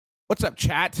What's up,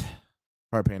 chat?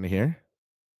 Panda here.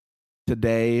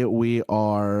 Today we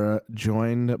are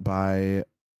joined by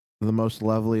the most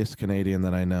loveliest Canadian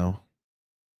that I know,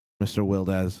 Mr.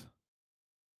 Wildez.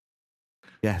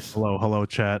 Yes. Hello,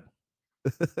 chat.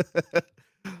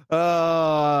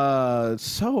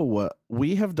 So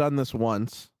we have done this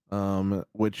once,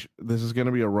 which this is going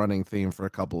to be a running theme for a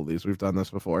couple of these. We've done this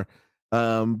before,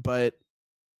 but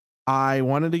I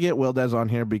wanted to get Wildez on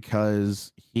here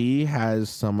because he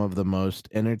has some of the most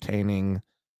entertaining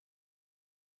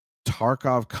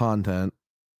Tarkov content,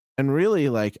 and really,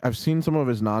 like, I've seen some of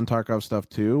his non-Tarkov stuff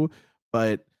too,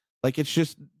 but like, it's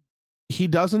just he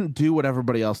doesn't do what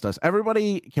everybody else does.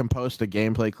 Everybody can post a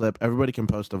gameplay clip, everybody can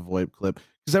post a VoIP clip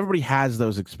because everybody has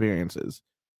those experiences.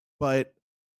 But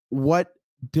what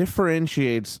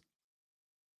differentiates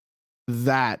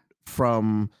that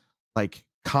from like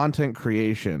content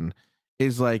creation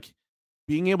is like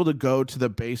being able to go to the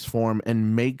base form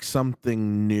and make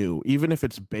something new, even if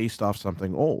it's based off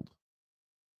something old.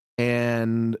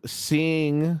 And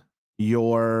seeing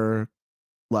your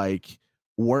like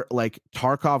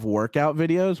Tarkov workout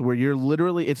videos where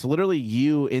it's literally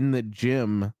you in the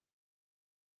gym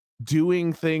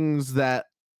doing things that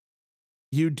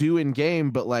you do in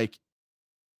game, but like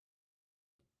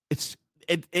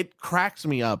it cracks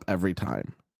me up every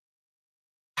time.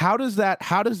 How does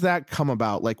that come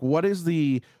about? Like, what is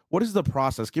the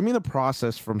process? Give me the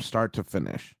process from start to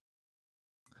finish.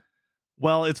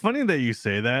 Well, it's funny that you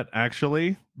say that,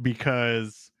 actually,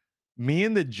 because me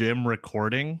in the gym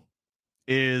recording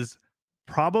is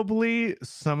probably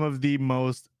some of the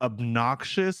most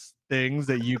obnoxious things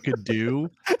that you could do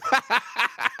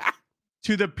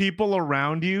to the people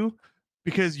around you,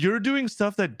 because you're doing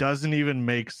stuff that doesn't even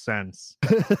make sense.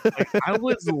 Like, I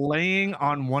was laying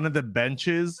on one of the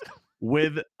benches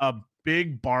with a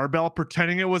big barbell,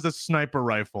 pretending it was a sniper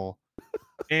rifle.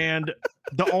 And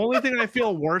the only thing I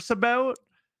feel worse about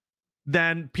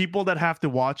than people that have to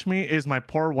watch me is my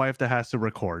poor wife that has to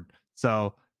record.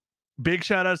 So big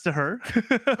shout outs to her.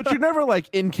 But you're never like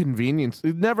inconvenienced.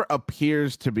 It never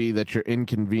appears to be that you're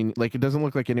inconvenient. Like, it doesn't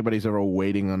look like anybody's ever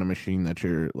waiting on a machine that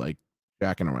you're like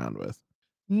jacking around with.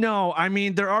 No, I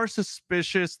mean, there are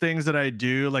suspicious things that I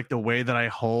do, like the way that I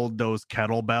hold those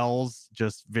kettlebells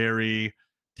just very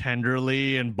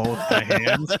tenderly in both my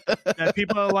hands. That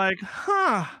people are like,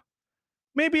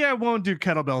 maybe I won't do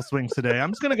kettlebell swings today.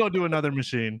 I'm just going to go do another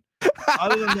machine.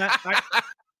 Other than that,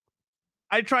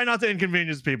 I try not to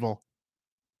inconvenience people.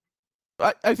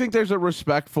 I think there's a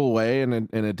respectful way and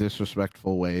a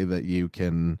disrespectful way that you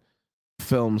can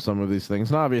film some of these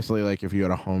things. And obviously, like, if you had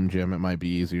a home gym, it might be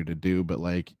easier to do, but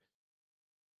like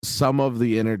some of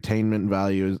the entertainment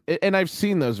values, and I've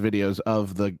seen those videos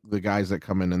of the guys that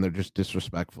come in and they're just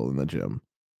disrespectful in the gym.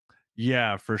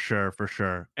 Yeah, for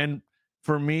sure. And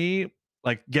for me,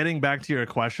 like, getting back to your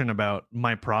question about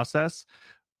my process,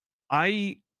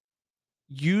 I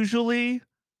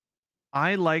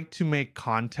like to make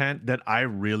content that I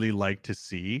really like to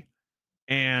see.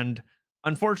 And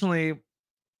unfortunately,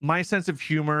 my sense of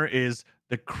humor is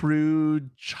the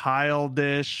crude,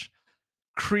 childish,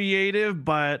 creative,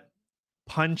 but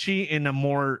punchy in a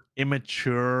more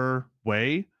immature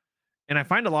way. And I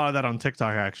find a lot of that on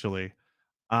TikTok, actually.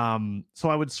 So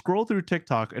I would scroll through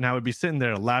TikTok and I would be sitting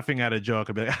there laughing at a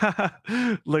joke. I'd be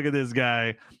like, look at this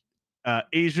guy.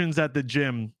 Asians at the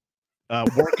gym,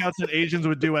 workouts that Asians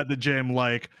would do at the gym,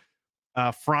 like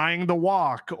frying the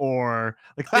wok, or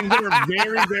like things that are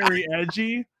very, very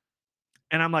edgy.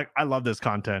 And I'm like, I love this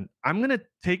content. I'm going to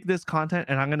take this content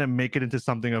and I'm going to make it into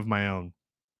something of my own.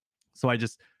 So I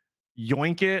just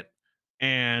yoink it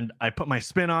and I put my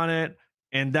spin on it.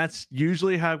 And that's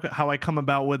usually how I come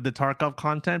about with the Tarkov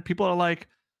content. People are like,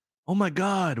 oh my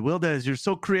God, Wildez, you're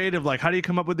so creative. Like, how do you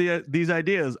come up with these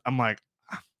ideas? I'm like,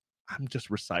 I'm just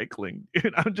recycling.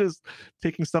 I'm just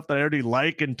taking stuff that I already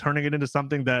like and turning it into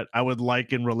something that I would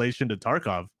like in relation to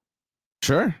Tarkov.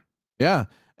 Sure. Yeah.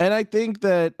 And I think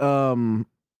that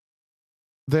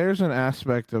there's an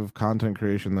aspect of content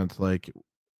creation that's like,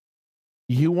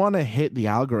 you want to hit the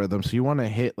algorithm, so you want to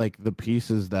hit like the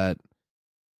pieces that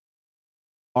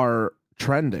are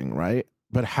trending, right?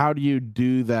 But how do you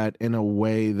do that in a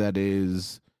way that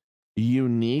is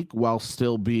unique while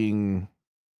still being,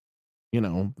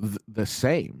 the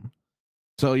same?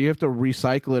 So you have to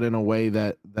recycle it in a way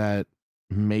that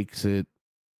makes it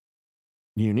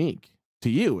unique to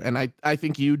you. And I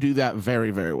think you do that very,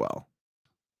 very well.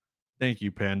 Thank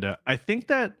you, Panda. I think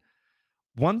that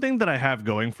one thing that I have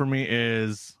going for me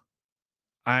is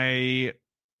in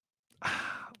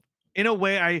a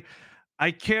way,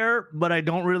 I care, but I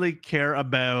don't really care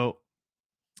about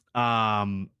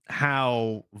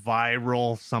how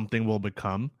viral something will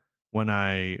become when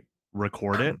I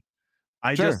record it.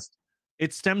 I Sure. just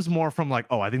it stems more from like,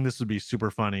 oh, I think this would be super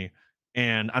funny,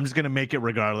 and I'm just gonna make it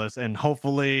regardless, and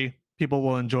hopefully people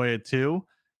will enjoy it too.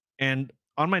 And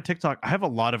on my TikTok, I have a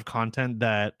lot of content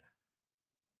that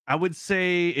I would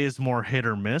say is more hit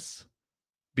or miss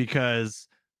because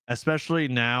especially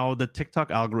now the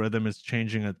TikTok algorithm is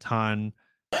changing a ton,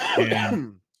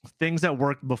 and things that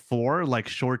worked before like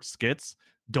short skits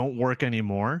don't work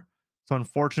anymore. So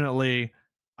unfortunately,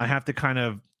 I have to kind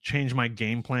of change my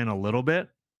game plan a little bit,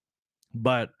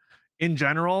 but in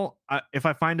general, if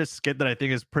I find a skit that I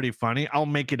think is pretty funny, I'll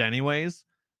make it anyways,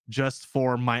 just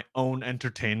for my own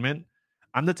entertainment.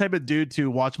 I'm the type of dude to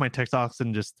watch my TikToks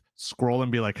and just scroll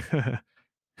and be like, "That's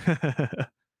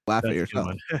Laugh at a good yourself.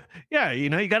 one." Yeah, you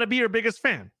got to be your biggest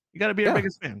fan. You got to be your Yeah,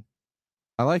 biggest fan.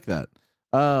 I like that.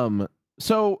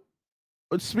 So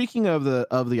speaking of the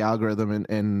algorithm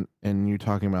and you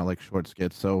talking about like short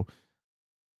skits, so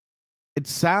it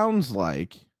sounds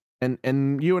like,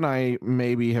 and you and I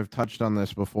maybe have touched on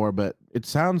this before, but it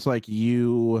sounds like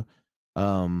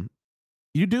um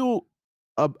you do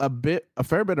a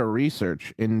fair bit of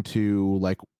research into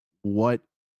like what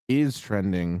is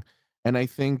trending, and I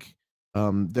think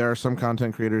there are some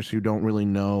content creators who don't really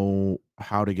know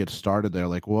how to get started there.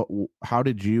 Like how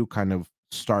did you kind of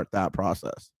start that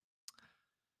process?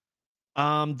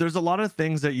 There's a lot of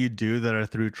things that you do that are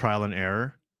through trial and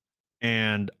error,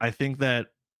 and I think that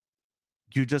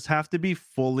you just have to be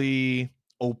fully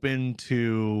open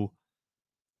to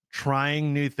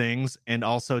trying new things and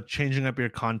also changing up your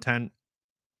content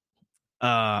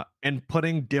and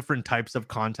putting different types of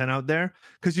content out there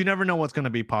because you never know what's going to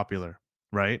be popular,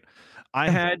 right? I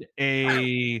Yeah. had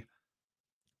a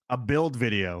build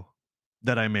video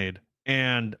that I made,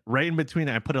 and right in between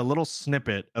I put a little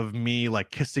snippet of me like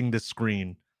kissing the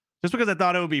screen just because I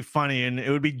thought it would be funny and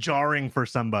it would be jarring for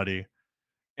somebody,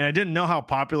 and I didn't know how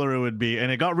popular it would be,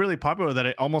 and it got really popular that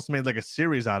I almost made like a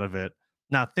series out of it.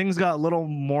 Now things got a little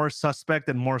more suspect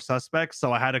and more suspect,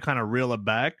 so I had to kind of reel it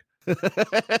back.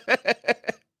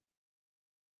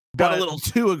 Got a But little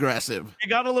too aggressive. it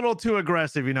got a little too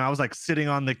aggressive, I was like sitting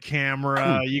on the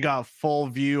camera, you got full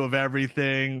view of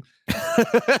everything,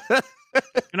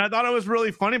 and I thought it was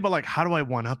really funny, but like, how do I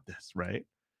one up this, right?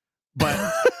 But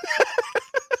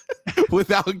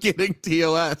Without getting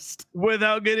TOS.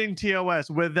 without getting TOS,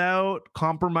 without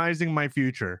compromising my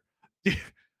future.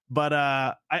 But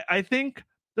I think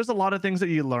there's a lot of things that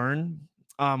you learn.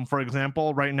 For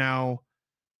example, right now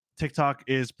TikTok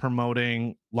is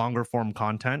promoting longer form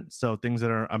content, so things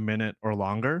that are a minute or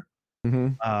longer. Hmm.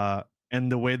 Uh,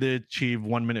 and the way they achieve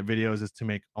 1 minute videos is to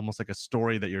make almost like a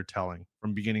story that you're telling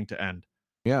from beginning to end,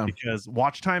 Yeah. because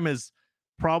watch time is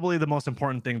probably the most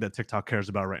important thing that TikTok cares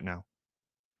about right now.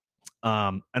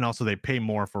 And also they pay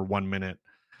more for 1 minute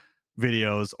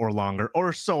videos or longer,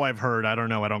 or so I've heard. I don't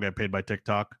know. I don't get paid by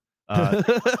TikTok.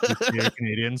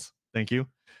 Canadians, thank you.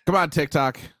 Come on,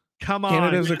 TikTok. Come on,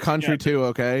 Canada's a country too,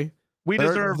 okay? we They're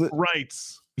deserve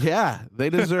rights. yeah, they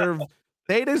deserve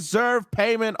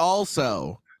payment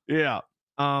also. Yeah.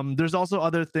 There's also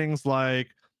other things like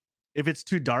if it's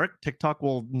too dark, TikTok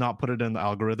will not put it in the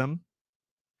algorithm.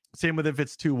 Same with if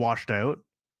it's too washed out.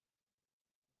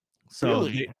 So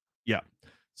Really? yeah.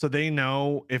 So they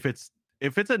know if it's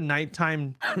a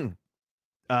nighttime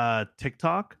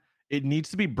TikTok, it needs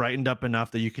to be brightened up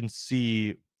enough that you can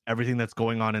see everything that's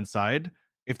going on inside.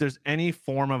 If there's any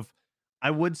form of,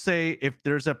 I would say if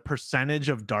there's a percentage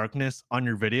of darkness on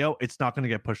your video, it's not going to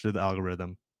get pushed through the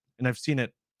algorithm. And I've seen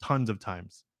it tons of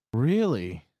times.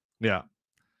 Really? Yeah.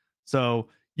 So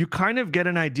you kind of get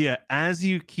an idea as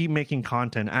you keep making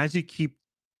content, as you keep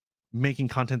making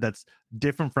content that's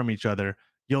different from each other,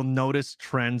 you'll notice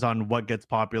trends on what gets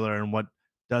popular and what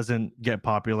doesn't get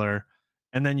popular.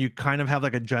 And then you kind of have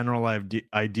like a general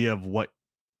idea of what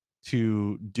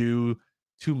to do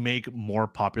to make more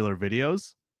popular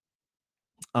videos.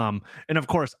 And of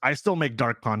course, I still make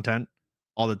dark content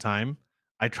all the time.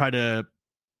 I try to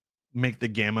make the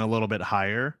gamma a little bit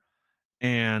higher,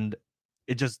 and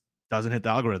it just doesn't hit the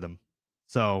algorithm.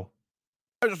 So,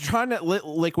 I was trying to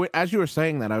like as you were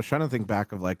saying that, I was trying to think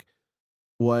back of like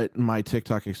what my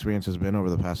TikTok experience has been over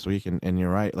the past week, and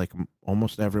you're right. Like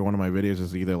almost every one of my videos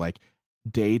is either like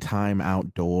daytime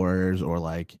outdoors or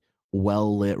like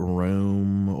well lit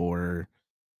room, or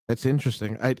that's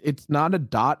interesting. It's not a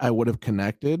dot I would have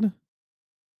connected.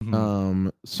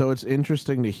 mhm. So it's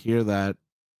interesting to hear that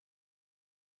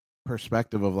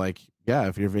perspective of like, yeah,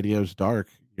 if your video's dark,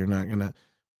 you're not gonna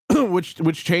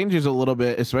which changes a little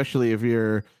bit, especially if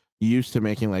you're used to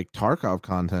making like Tarkov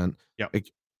content. Yep.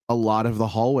 Like a lot of the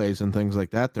hallways and things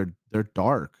like that, they're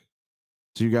dark.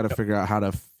 So you got to Yep. figure out how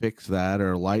to fix that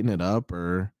or lighten it up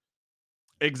or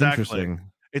Exactly.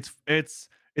 interesting.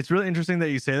 It's really interesting that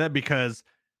you say that, because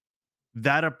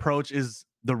that approach is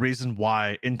the reason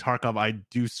why in Tarkov I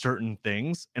do certain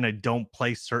things and I don't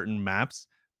play certain maps,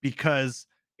 because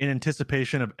in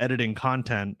anticipation of editing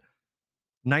content,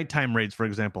 nighttime raids, for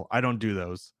example, I don't do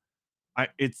those. I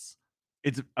it's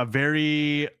a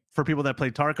very, for people that play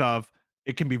Tarkov,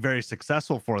 it can be very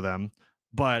successful for them,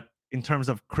 but in terms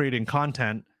of creating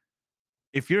content,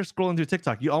 if you're scrolling through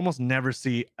TikTok, you almost never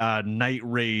see a night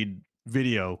raid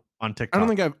video on TikTok. I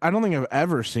don't think I've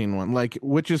ever seen one like,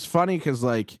 which is funny because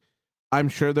like I'm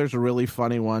sure there's really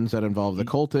funny ones that involve the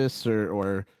Mhm. cultists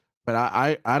or but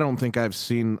I don't think I've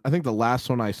seen. I think the last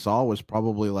one I saw was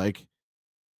probably like,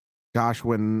 gosh,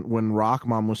 when Rock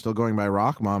Mom was still going by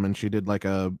Rock Mom and she did like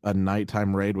a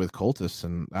nighttime raid with cultists,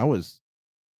 and that was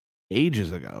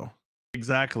ages ago.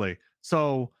 Exactly.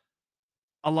 So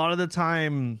a lot of the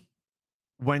time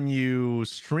when you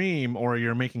stream or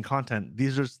you're making content,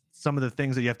 these are some of the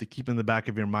things that you have to keep in the back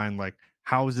of your mind. Like,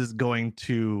 how is this going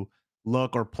to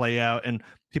look or play out? And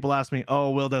people ask me,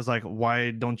 "Oh, Will does like, why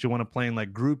don't you want to play in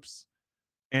like groups?"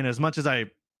 And as much as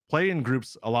I play in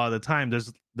groups a lot of the time,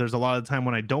 there's a lot of the time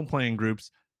when I don't play in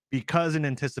groups, because in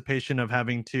anticipation of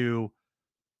having to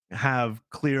have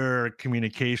clear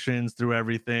communications through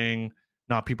everything,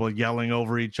 not people yelling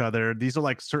over each other. These are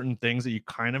like certain things that you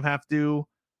kind of have to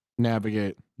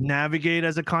Navigate. navigate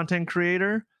as a content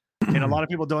creator. And a lot of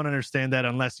people don't understand that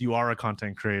unless you are a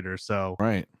content creator. So,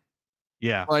 Right.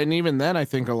 yeah. Well, and even then, I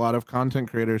think a lot of content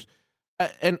creators,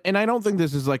 and I don't think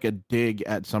this is like a dig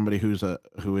at somebody who is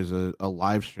a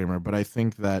live streamer, but I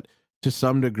think that to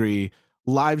some degree,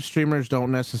 live streamers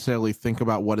don't necessarily think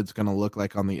about what it's going to look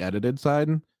like on the edited side.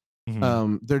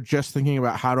 Mhm. They're just thinking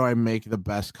about how do I make the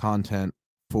best content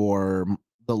for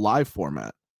the live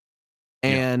format.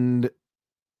 Yeah. And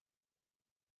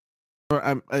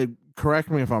correct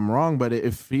me if I'm wrong, but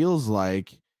it feels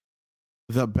like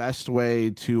the best way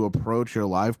to approach your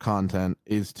live content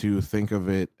is to think of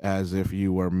it as if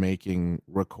you were making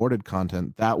recorded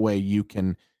content. That way you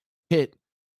can hit,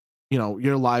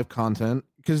 your live content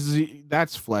because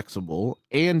that's flexible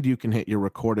and you can hit your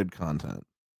recorded content.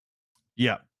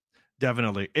 Yeah.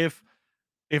 Definitely. If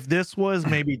this was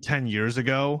maybe 10 years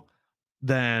ago,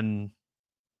 then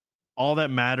all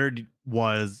that mattered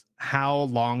was how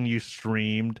long you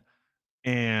streamed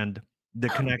and the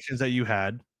connections that you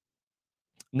had.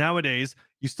 Nowadays,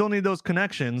 you still need those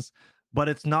connections, but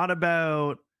it's not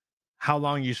about how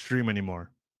long you stream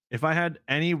anymore. If I had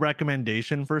any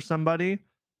recommendation for somebody,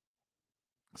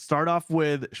 start off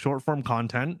with short form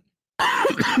content,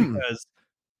 because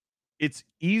it's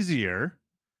easier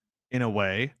in a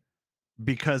way,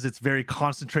 because it's very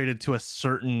concentrated to a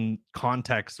certain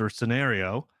context or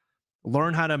scenario.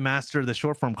 Learn how to master the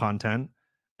short form content,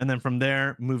 and then from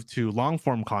there move to long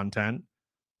form content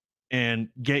and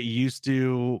get used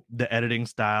to the editing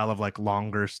style of like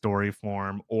longer story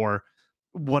form or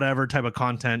whatever type of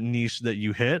content niche that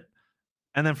you hit.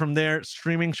 And then from there,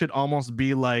 streaming should almost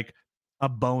be like a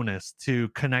bonus to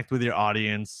connect with your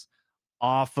audience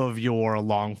off of your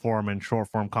long form and short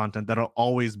form content that'll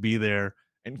always be there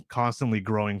and constantly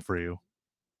growing for you.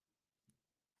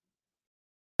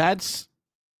 That's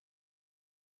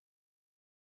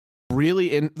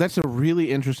that's a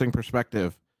really interesting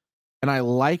perspective, and I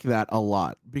like that a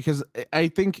lot because I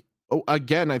think,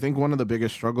 again, I think one of the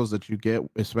biggest struggles that you get,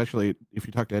 especially if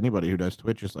you talk to anybody who does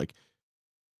Twitch, is like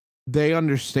they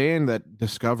understand that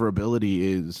discoverability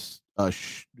is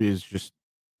just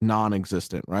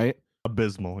non-existent, right?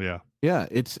 Abysmal, yeah. Yeah,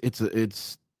 it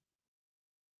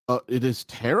is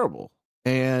terrible.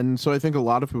 And so I think a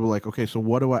lot of people are like, okay, so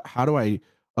how do I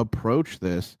approach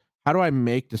this? How do I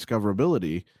make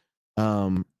discoverability?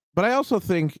 But I also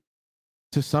think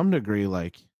to some degree,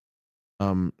 like,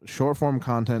 short form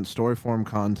content, story form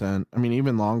content, I mean,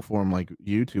 even long form, like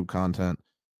YouTube content,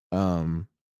 um,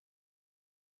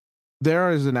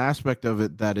 there is an aspect of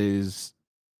it that is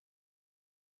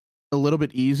a little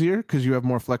bit easier because you have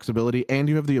more flexibility and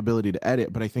you have the ability to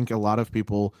edit. But I think a lot of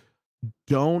people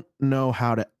don't know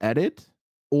how to edit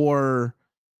or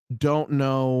don't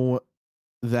know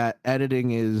that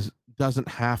editing is doesn't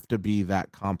have to be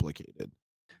that complicated.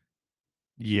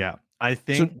 Yeah. I So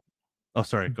think, oh,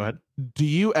 sorry, go ahead. do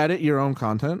you edit your own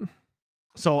content?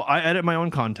 So I edit my own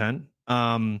content.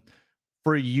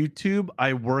 For YouTube,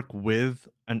 I work with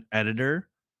an editor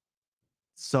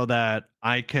so that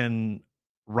I can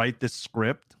write this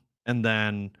script and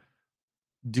then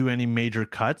do any major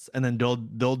cuts, and then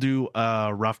they'll do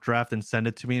a rough draft and send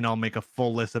it to me, and I'll make a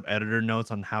full list of editor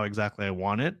notes on how exactly I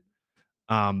want it.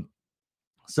 Um,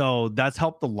 so that's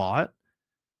helped a lot.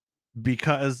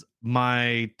 because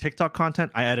my TikTok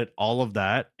content, I edit all of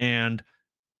that, and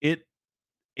it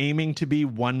aiming to be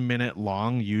 1 minute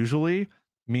long usually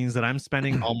means that I'm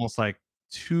spending almost like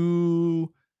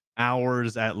 2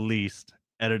 hours at least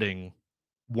editing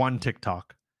one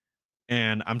TikTok.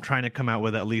 And I'm trying to come out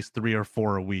with at least 3 or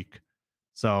 4 a week.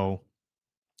 So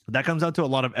that comes out to a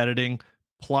lot of editing.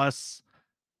 Plus,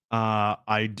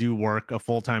 I do work a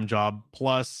full time job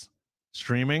plus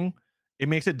streaming. It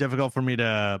makes it difficult for me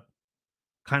to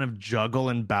kind of juggle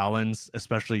and balance,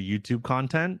 especially YouTube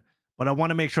content. But I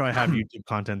want to make sure I have YouTube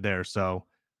content there. So,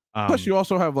 Plus, um, you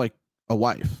also have like a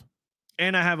wife.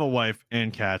 and I have a wife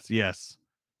and cats. Yes.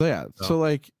 So yeah. So So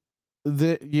like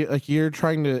you're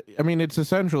trying to. I mean, it's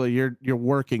essentially you're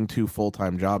working two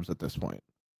full-time jobs at this point,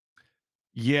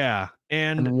 yeah,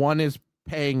 and and one is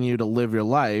paying you to live your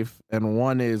life, and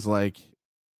one is like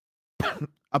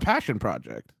a passion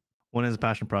project. one is a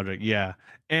passion project. Yeah,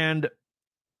 and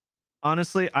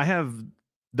honestly, I have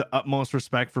the utmost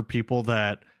respect for people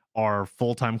that are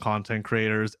full-time content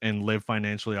creators and live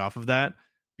financially off of that,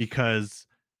 because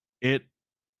it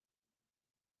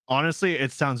honestly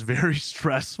it sounds very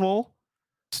stressful.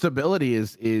 Stability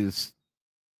is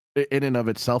in and of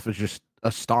itself is just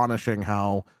astonishing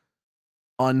how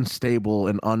unstable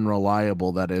and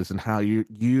unreliable that is, and how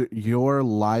your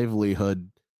livelihood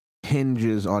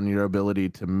hinges on your ability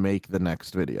to make the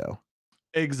next video.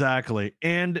 Exactly.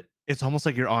 And it's almost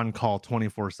like you're on call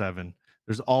 24/7.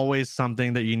 There's always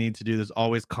something that you need to do. There's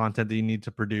always content that you need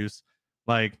to produce.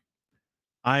 Like,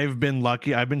 I've been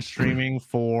lucky. I've been streaming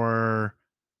for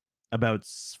about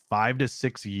 5 to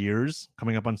 6 years,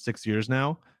 coming up on 6 years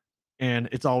now, and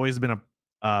it's always been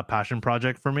a passion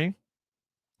project for me.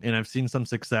 And I've seen some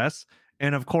success.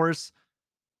 And of course,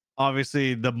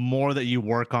 obviously, the more that you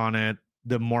work on it,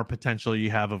 the more potential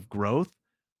you have of growth.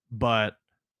 But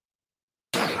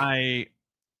I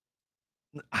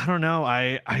I don't know.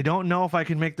 I don't know if I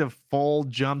can make the full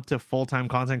jump to full-time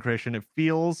content creation. It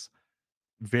feels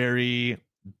very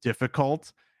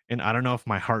difficult, and I don't know if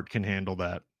my heart can handle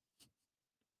that.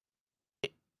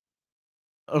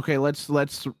 Okay,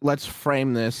 let's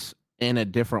frame this in a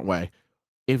different way.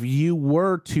 If you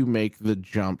were to make the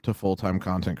jump to full-time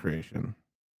content creation,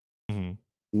 Mhm.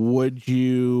 would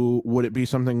it be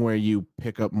something where you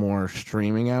pick up more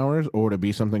streaming hours, or would it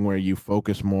be something where you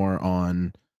focus more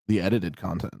on the edited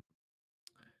content?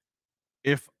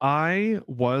 If I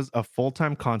was a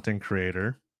full-time content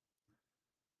creator,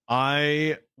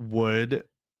 I would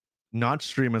not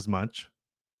stream as much.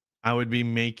 I would be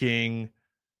making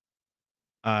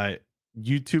uh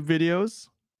YouTube videos.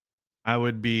 I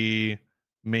would be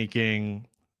making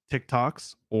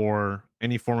TikToks or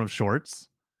any form of shorts.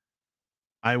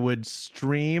 I would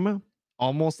stream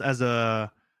almost as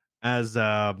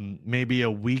maybe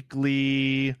a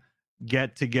weekly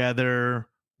get together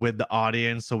with the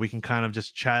audience so we can kind of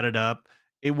just chat it up.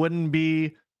 It wouldn't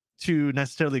be to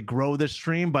necessarily grow the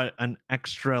stream, but an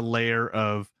extra layer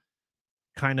of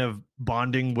kind of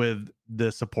bonding with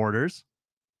the supporters.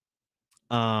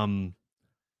 Um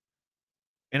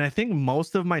and I think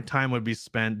most of my time would be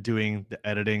spent doing the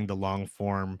editing, the long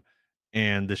form,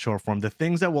 and the short form. The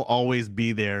things that will always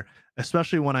be there,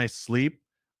 especially when I sleep,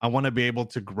 I want to be able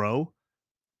to grow.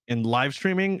 In live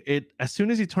streaming, it as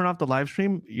soon as you turn off the live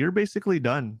stream, you're basically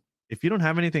done. If you don't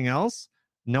have anything else,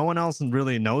 no one else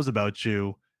really knows about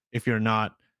you if you're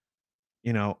not,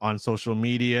 on social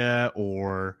media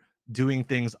or doing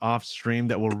things off stream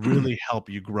that will really help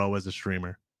you grow as a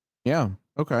streamer. Yeah.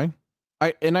 Okay.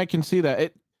 I can see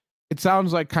that. It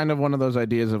sounds like kind of one of those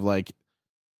ideas of like,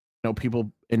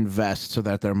 people invest so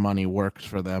that their money works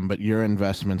for them, but your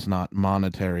investment's not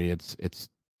monetary, it's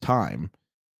time.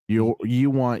 You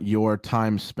want your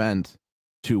time spent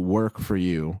to work for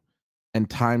you, and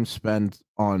time spent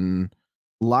on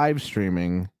live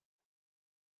streaming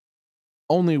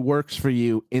only works for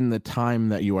you in the time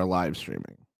that you are live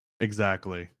streaming.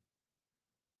 Exactly.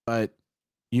 But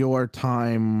your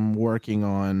time working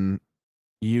on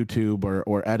YouTube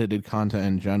or edited content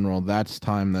in general, that's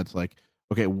time that's like,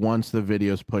 okay, once the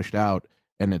video's pushed out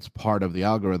and it's part of the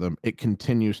algorithm, it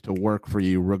continues to work for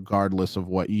you regardless of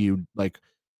what you like.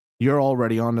 You're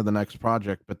already on to the next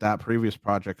project, but that previous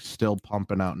project's still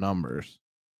pumping out numbers.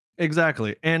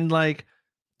 Exactly. And like,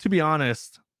 to be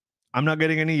honest, I'm not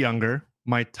getting any younger.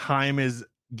 My time is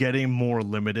getting more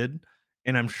limited.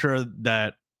 And I'm sure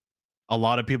that a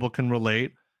lot of people can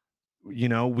relate.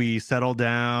 We settle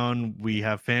down, we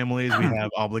have families, we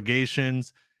have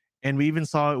obligations. And we even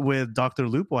saw it with Dr.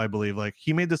 Lupo, I believe. Like,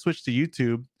 he made the switch to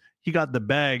YouTube. He got the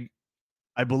bag.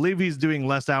 I believe he's doing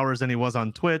less hours than he was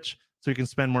on Twitch, so he can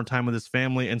spend more time with his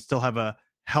family and still have a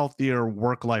healthier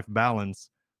work life balance.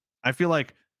 I feel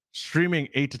like streaming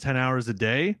 8 to 10 hours a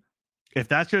day, if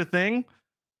that's your thing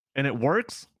and it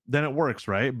works, then it works,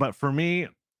 right? But for me,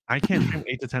 I can't stream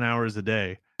 8 to 10 hours a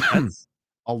day. That's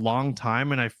a long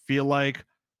time, and I feel like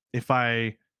if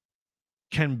I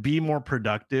can be more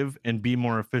productive and be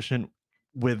more efficient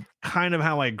with kind of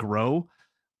how I grow,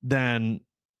 then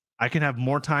I can have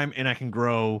more time and I can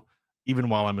grow even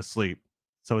while I'm asleep.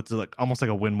 So it's like almost like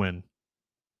a win-win.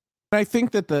 I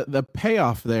think that the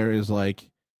payoff there is like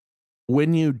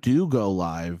when you do go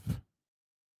live,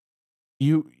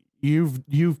 you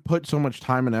you've put so much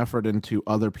time and effort into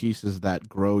other pieces that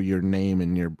grow your name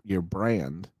and your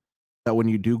brand that when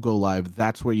you do go live,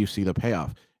 that's where you see the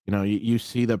payoff. You know, you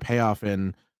see the payoff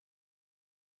in,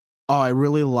 oh, I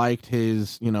really liked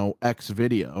his, X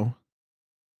video.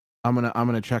 I'm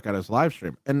gonna check out his live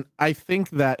stream. And I think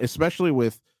that especially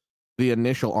with the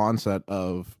initial onset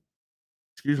of,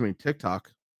 excuse me,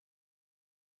 TikTok,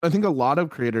 I think a lot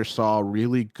of creators saw a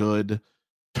really good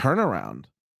turnaround.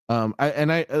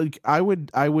 I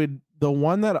would the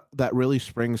one that really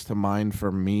springs to mind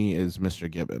for me is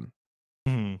Mr. Gibbon.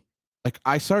 Mhm. Like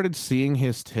I started seeing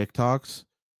his TikToks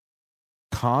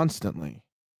constantly.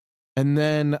 And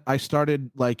then I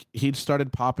started like he'd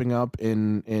started popping up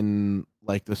in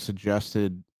like the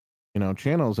suggested,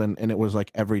 channels, and it was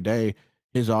like every day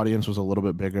his audience was a little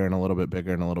bit bigger and a little bit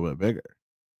bigger and a little bit bigger.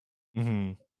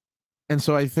 Mhm. And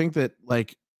so I think that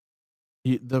like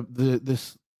the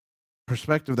this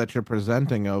perspective that you're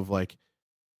presenting of like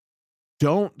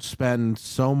don't spend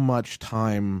so much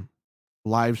time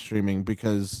live streaming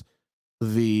because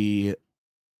the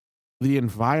the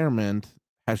environment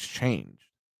has changed.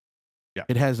 Yeah.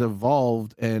 It has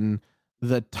evolved, and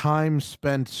the time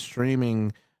spent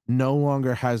streaming no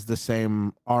longer has the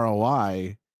same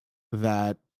ROI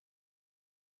that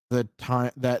the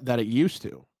time that it used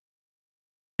to.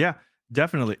 Yeah,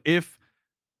 definitely. If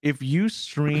you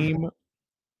stream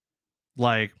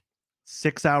like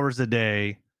 6 hours a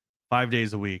day, 5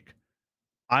 days a week,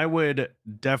 I would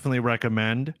definitely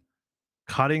recommend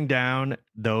cutting down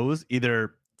those,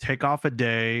 either take off a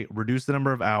day, reduce the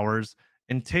number of hours,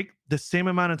 and take the same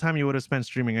amount of time you would have spent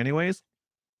streaming anyways,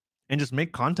 and just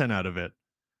make content out of it.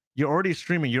 You're already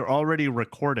streaming, you're already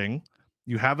recording,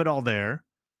 you have it all there.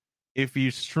 If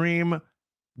you stream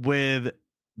with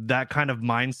that kind of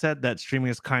mindset that streaming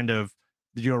is kind of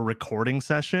your recording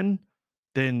session,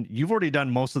 then you've already done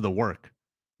most of the work.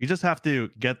 You just have to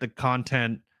get the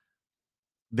content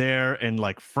there and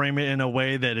like frame it in a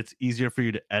way that it's easier for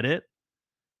you to edit.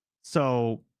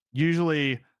 So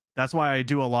usually that's why I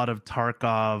do a lot of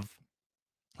Tarkov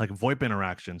like VoIP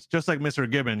interactions. Just like Mr.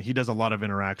 Gibbon, he does a lot of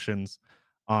interactions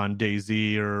on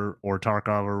DayZ or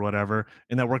Tarkov or whatever,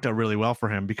 and that worked out really well for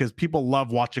him because people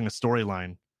love watching a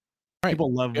storyline. Right.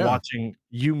 People love Yeah. watching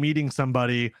you meeting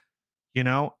somebody, you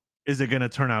know, is it going to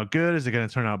turn out good? Is it going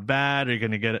to turn out bad? Are you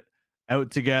going to get out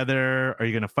together? Are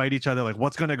you going to fight each other? Like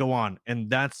what's going to go on? And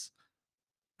that's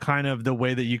kind of the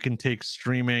way that you can take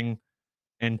streaming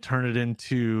and turn it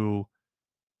into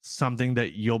something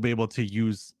that you'll be able to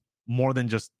use more than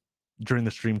just during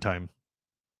the stream time.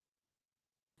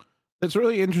 It's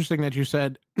really interesting that you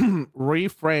said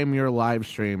reframe your live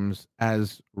streams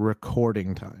as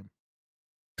recording time.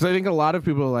 Because I think a lot of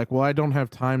people are like, well, I don't have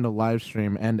time to live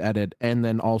stream and edit and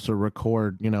then also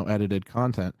record, edited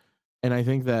content. And I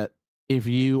think that if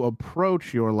you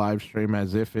approach your live stream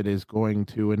as if it is going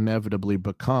to inevitably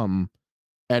become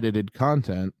edited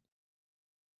content,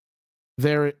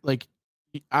 there, like,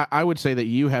 I would say that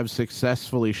you have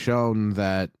successfully shown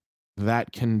that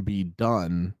that can be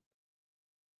done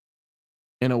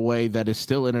in a way that is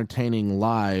still entertaining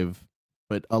live,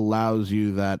 but allows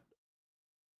you that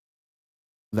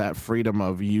freedom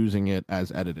of using it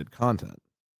as edited content.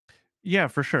 Yeah,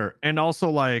 for sure. And also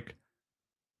like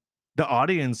the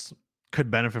audience could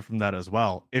benefit from that as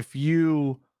well. If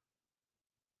you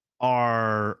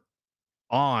are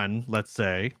on, let's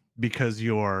say, because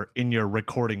you're in your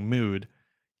recording mood,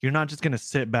 you're not just going to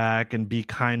sit back and be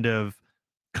kind of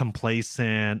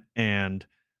complacent and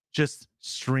just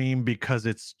stream because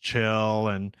it's chill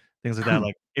and things like that.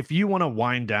 Like if you want to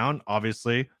wind down,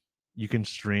 obviously you can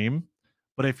stream.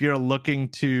 But if you're looking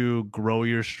to grow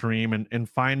your stream and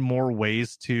find more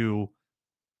ways to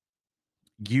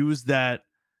use that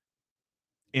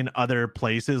in other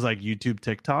places like YouTube,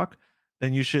 TikTok,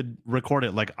 then you should record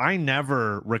it. Like I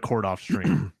never record off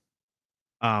stream.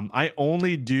 I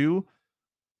only do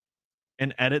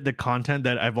and edit the content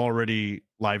that I've already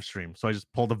live streamed. So I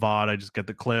just pull the VOD, I just get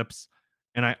the clips,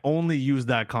 and I only use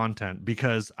that content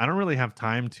because I don't really have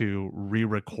time to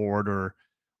re-record or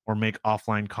make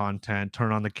offline content,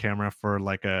 turn on the camera for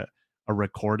like a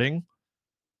recording.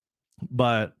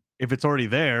 But if it's already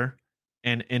there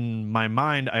and in my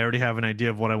mind I already have an idea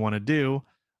of what I want to do,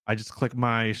 I just click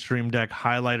my Stream Deck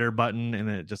highlighter button and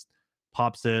it just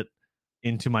pops it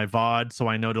into my VOD so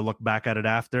I know to look back at it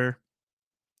after.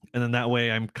 And then that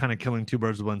way I'm kind of killing two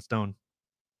birds with one stone.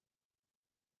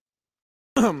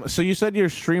 So you said your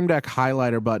Stream Deck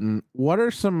highlighter button. What are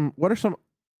some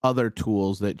other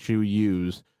tools that you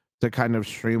use to kind of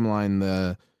streamline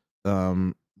the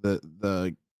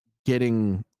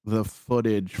getting the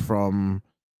footage from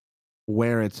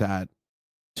where it's at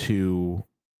to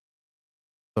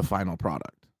the final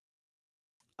product?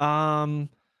 Um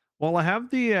well, I have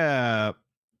the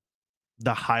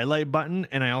highlight button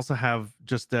and I also have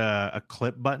just a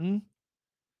clip button.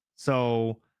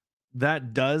 So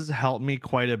that does help me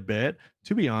quite a bit.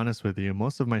 To be honest with you,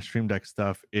 most of my Stream Deck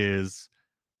stuff is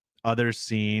other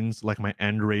scenes like my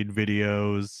end raid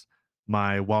videos,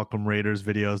 my welcome raiders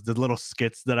videos, the little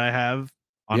skits that I have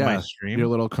on my Yeah, your stream.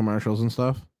 little commercials and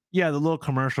stuff. Yeah, the little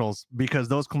commercials, because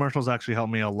those commercials actually help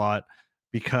me a lot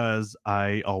because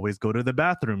I always go to the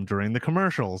bathroom during the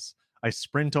commercials. I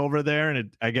sprint over there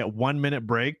and I get 1 minute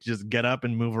break, just get up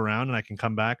and move around, and I can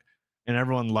come back, and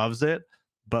everyone loves it.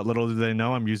 But little do they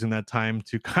know, I'm using that time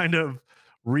to kind of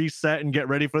reset and get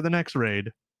ready for the next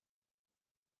raid.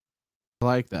 I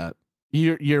like that.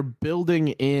 You're building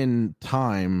in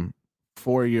time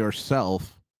for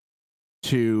yourself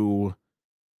to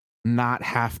not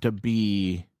have to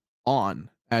be on,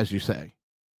 as you say.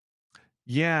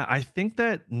 Yeah, I think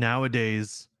that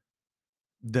nowadays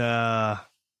the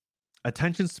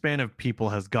attention span of people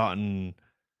has gotten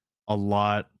a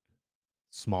lot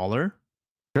smaller.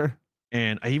 Sure.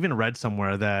 And I even read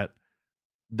somewhere that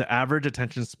the average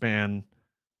attention span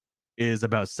is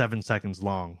about 7 seconds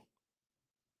long.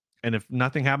 And if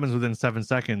nothing happens within 7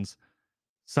 seconds,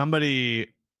 somebody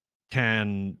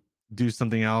can do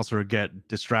something else or get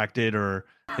distracted or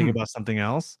think about something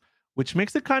else, which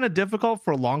makes it kind of difficult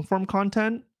for long form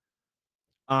content.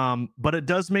 But it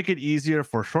does make it easier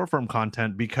for short form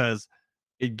content because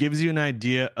it gives you an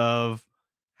idea of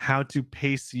how to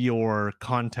pace your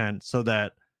content so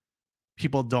that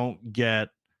people don't get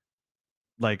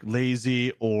like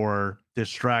lazy or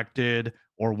distracted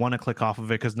or want to click off of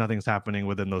it because nothing's happening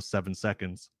within those 7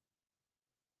 seconds.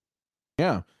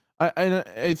 Yeah.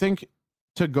 I think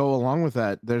to go along with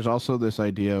that, there's also this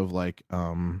idea of like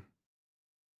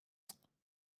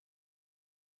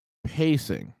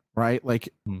pacing, right? Like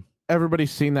Hmm.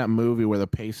 everybody's seen that movie where the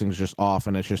pacing's just off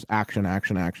and it's just action,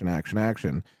 action, action, action,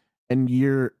 action. And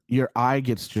your eye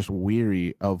gets just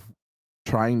weary of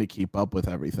trying to keep up with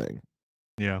everything.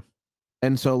 Yeah.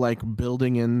 And so like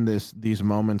building in these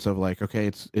moments of like, okay,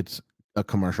 it's a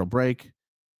commercial break,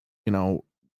 you know,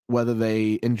 whether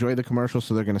they enjoy the commercial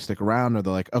so they're gonna stick around, or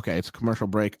they're like, okay, it's a commercial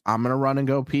break, I'm gonna run and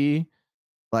go pee.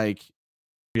 Like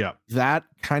Yeah. that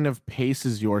kind of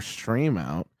paces your stream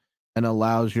out and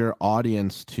allows your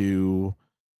audience to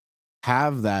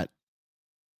have that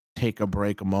take a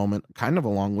break moment kind of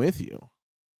along with you.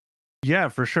 Yeah,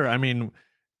 for sure. I mean,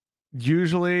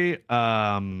 usually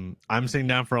I'm sitting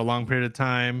down for a long period of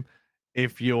time.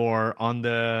 If you're on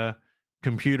the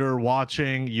computer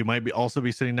watching, you might be also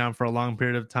be sitting down for a long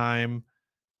period of time.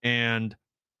 And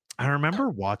I remember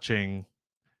watching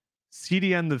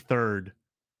CDN the third,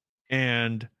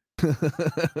 and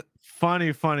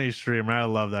funny streamer. I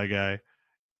love that guy.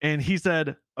 And he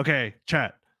said, okay,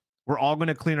 chat, we're all going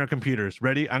to clean our computers.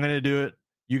 Ready? I'm going to do it.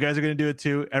 You guys are going to do it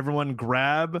too. Everyone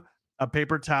grab a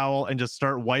paper towel and just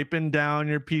start wiping down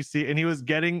your PC. And he was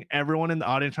getting everyone in the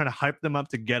audience, trying to hype them up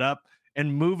to get up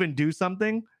and move and do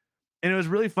something. And it was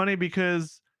really funny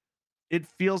because it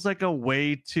feels like a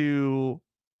way to,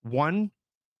 one,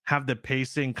 have the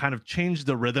pacing kind of change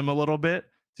the rhythm a little bit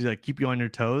to like keep you on your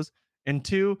toes, and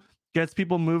two, gets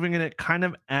people moving, and it kind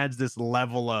of adds this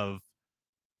level of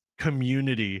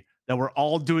community that we're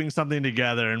all doing something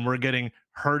together and we're getting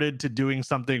herded to doing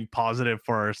something positive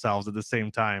for ourselves at the same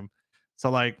time. So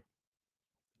like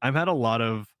I've had a lot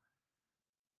of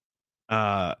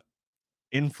uh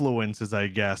influences, I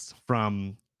guess,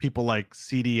 from people like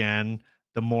CDN,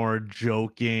 the more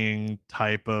joking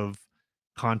type of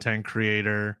content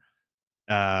creator.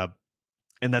 Uh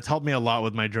and that's helped me a lot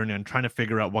with my journey and trying to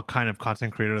figure out what kind of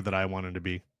content creator that I wanted to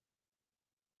be.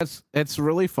 It's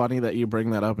really funny that you bring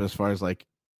that up as far as like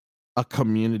a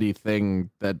community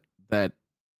thing that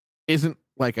isn't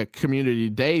like a community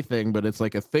day thing, but it's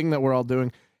like a thing that we're all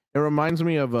doing. It reminds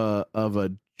me of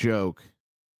a joke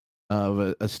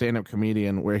of a stand-up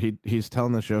comedian where he's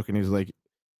telling this joke and he's like,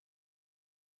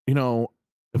 you know,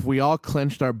 if we all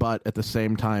clenched our butt at the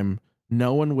same time,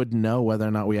 no one would know whether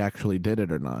or not we actually did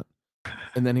it or not.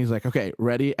 And then he's like, okay,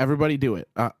 ready? Everybody do it.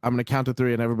 I'm going to count to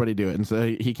 3 and everybody do it. And so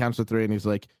he counts to 3 and he's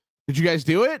like, did you guys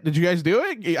do it? Did you guys do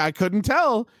it? I couldn't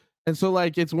tell. And so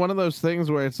like, it's one of those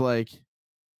things where it's like,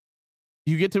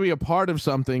 you get to be a part of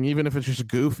something, even if it's just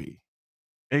goofy.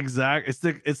 Exact.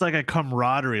 It's like a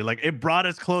camaraderie. Like it brought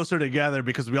us closer together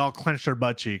because we all clenched our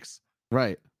butt cheeks,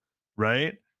 Right.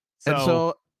 right? And So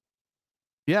so,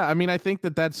 yeah, I mean, I think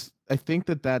that that's,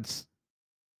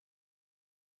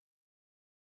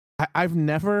 I've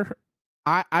never,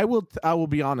 I will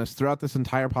be honest, throughout this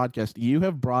entire podcast, you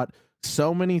have brought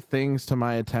so many things to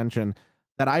my attention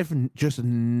that I've just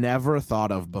never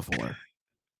thought of before.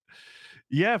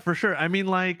 yeah, for sure. I mean,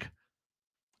 like,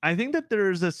 I think that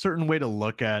there's a certain way to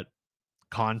look at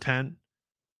content,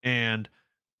 and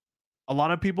a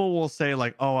lot of people will say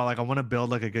like, oh, like I want to build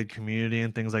like a good community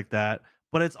and things like that.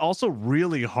 But it's also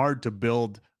really hard to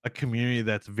build a community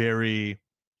that's very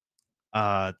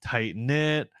tight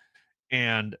knit,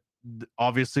 and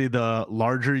obviously the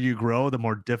larger you grow, the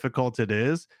more difficult it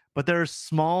is. But there are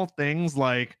small things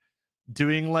like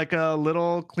doing like a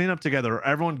little cleanup together, or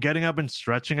everyone getting up and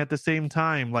stretching at the same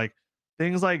time, like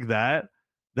things like that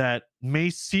that may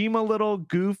seem a little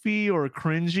goofy or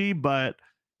cringy, but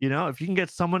if you can get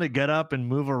someone to get up and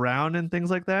move around and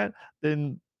things like that,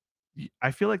 then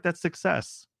I feel like that's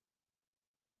success.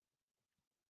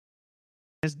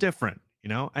 It's different,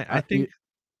 I think Y-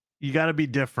 you got to be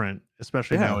different,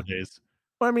 especially yeah. nowadays.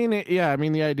 Well, I mean, yeah, I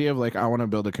mean, the idea of like, I want to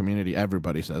build a community,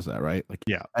 everybody says that, right? Like,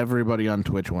 Yeah, everybody on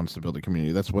Twitch wants to build a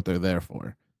community. That's what they're there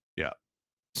for. yeah,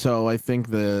 So I think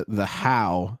the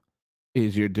how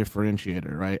is your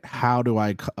differentiator, right? How do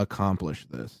I accomplish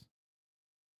this?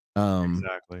 Um,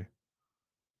 exactly.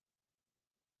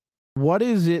 what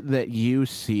is it that you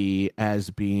see as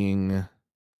being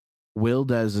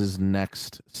Wildez's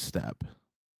next step?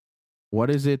 What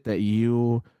is it that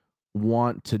you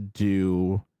want to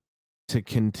do to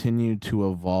continue to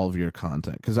evolve your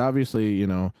content? Because obviously,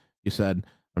 you said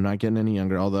I'm not getting any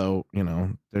younger. Although, I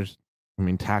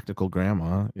mean, Tactical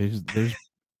Grandma is there's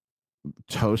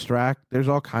Toast Rack. There's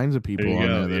all kinds of There people you on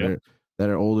go. there Yep. that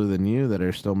are older than you that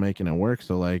are still making it work.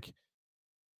 So like,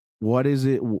 what is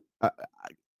it?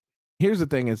 Here's the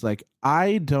thing: is like,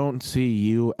 I don't see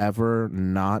you ever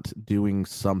not doing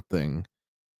something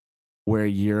where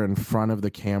you're in front of the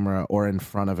camera or in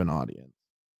front of an audience.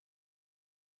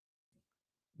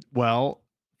 Well,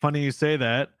 funny you say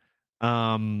that.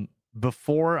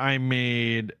 Before I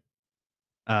made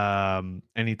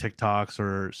any TikToks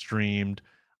or streamed,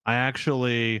 I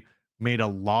actually made a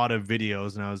lot of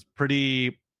videos, and I was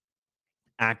pretty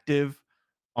active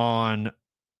on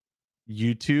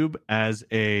YouTube as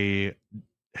a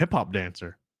hip hop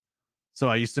dancer. So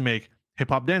I used to make hip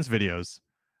hop dance videos.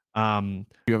 Do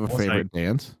you have a Was like favorite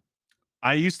dance?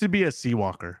 I used to be a sea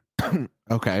walker.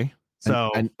 Okay. And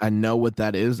So I know what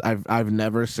that is. I've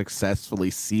never successfully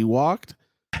sea walked,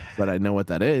 but I know what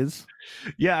that is.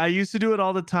 yeah, I used to do it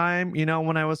all the time.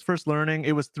 When I was first learning,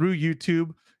 it was through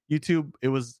YouTube. YouTube, it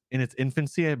was in its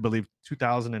infancy. I believe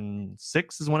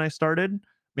 2006 is when I started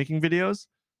making videos.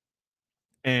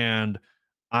 And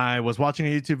I was watching a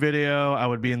YouTube video. I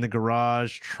would be in the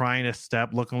garage trying to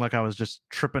step, looking like I was just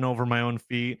tripping over my own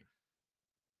feet.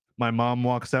 My mom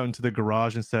walks out into the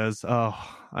garage and says, "Oh,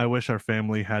 I wish our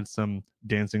family had some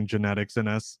dancing genetics in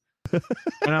us." And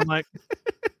I'm like,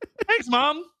 "Thanks,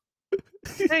 mom.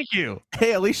 Thank you."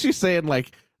 Hey, at least she's saying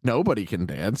like nobody can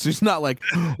dance. She's not like,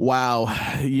 wow,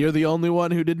 you're the only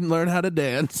one who didn't learn how to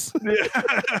dance.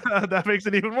 That makes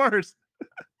it even worse.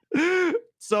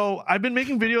 So I've been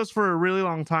making videos for a really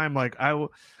long time. Like I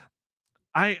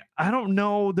don't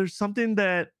know. There's something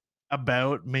that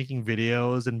about making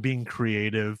videos and being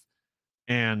creative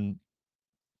and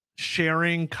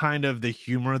sharing kind of the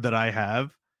humor that I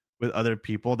have with other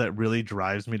people that really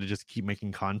drives me to just keep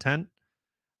making content.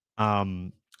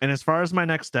 And as far as my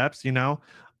next steps,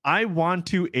 I want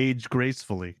to age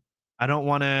gracefully. I don't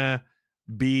want to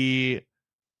be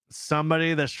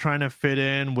somebody that's trying to fit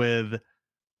in with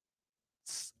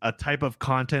a type of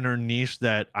content or niche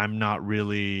that I'm not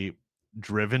really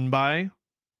driven by.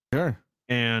 Sure.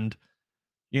 And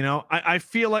I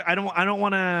feel like I don't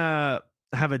want to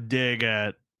have a dig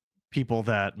at people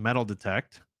that metal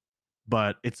detect,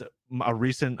 but it's a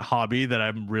recent hobby that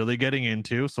I'm really getting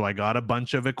into. So I got a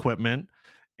bunch of equipment,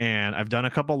 and I've done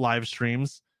a couple live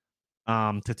streams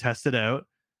to test it out.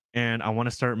 And I want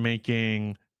to start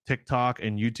making TikTok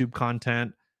and YouTube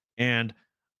content. And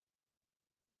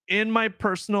in my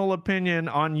personal opinion,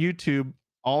 on YouTube,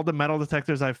 all the metal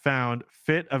detectors I've found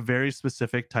fit a very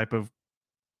specific type of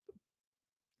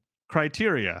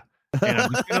criteria. And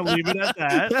I'm just going to leave it at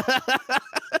that.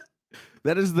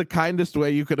 That is the kindest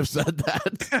way you could have said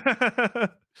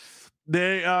that.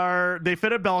 They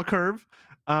fit a bell curve.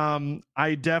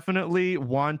 I definitely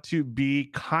want to be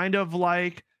kind of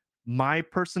like my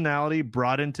personality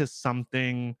brought into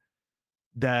something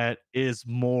that is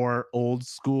more old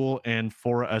school and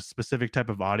for a specific type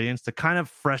of audience to kind of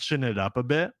freshen it up a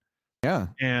bit. Yeah.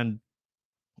 And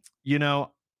you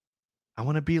know, I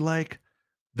want to be like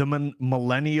the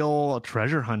millennial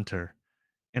treasure hunter.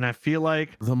 And I feel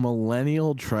like The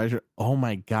Millennial Treasure. Oh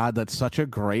my God, that's such a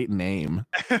great name.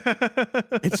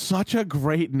 It's such a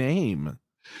great name.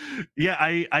 yeah,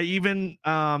 I even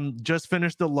just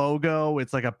finished the logo.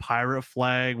 It's like a pirate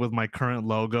flag with my current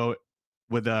logo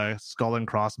with a skull and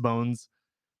crossbones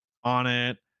on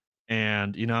it.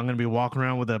 And I'm gonna be walking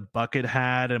around with a bucket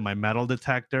hat and my metal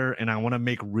detector, and I want to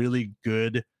make really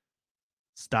good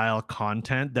style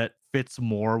content that fits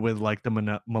more with like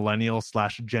the millennial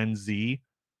slash Gen Z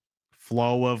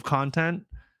flow of content.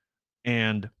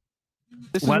 And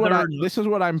whether or not, This is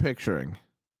what I'm picturing.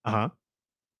 uh-huh,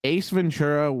 Ace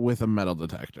Ventura with a metal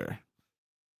detector.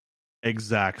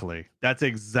 exactly. That's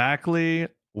exactly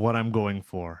what I'm going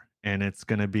for. And it's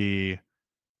gonna be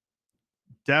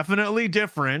definitely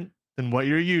different than what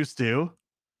you're used to.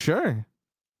 Sure.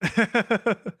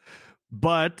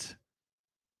 But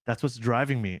that's what's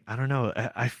driving me. I don't know.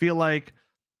 I feel like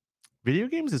video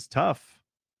games is tough.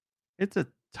 It's a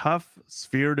tough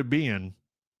sphere to be in.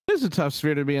 It is a tough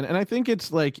sphere to be in. And I think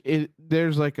it's like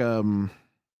there's like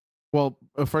well,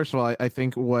 first of all, I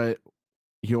think what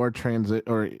your transit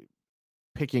or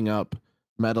picking up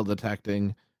metal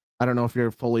detecting, I don't know if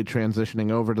you're fully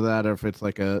transitioning over to that or if it's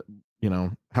like a,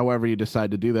 however you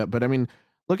decide to do that. But I mean,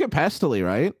 look at Pestily,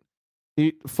 right?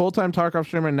 He full-time Tarkov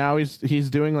streamer. Now he's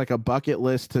doing like a bucket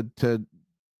list to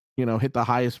hit the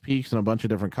highest peaks in a bunch of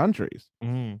different countries.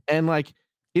 Mm. And like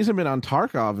he hasn't been on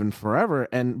Tarkov in forever,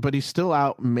 but he's still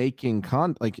out making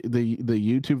like the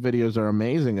YouTube videos are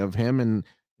amazing of him and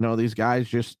these guys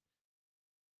just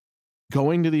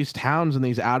going to these towns and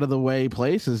these out of the way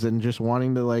places and just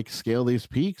wanting to like scale these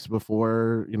peaks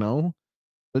before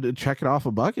to check it off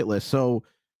a bucket list. So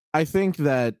I think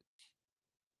that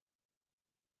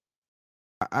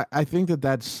I think that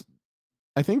that's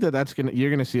gonna you're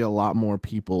gonna see a lot more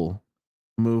people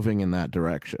moving in that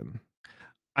direction.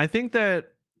 I think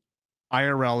that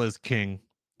IRL is king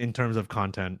in terms of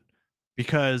content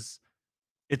because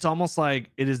it's almost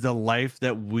like it is the life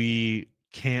that we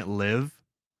can't live.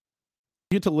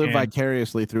 You get to live And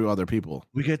vicariously through other people.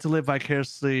 we get to live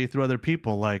vicariously through other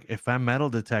people. Like if I'm metal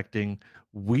detecting,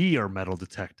 we are metal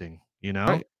detecting,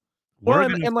 Right. Well, We're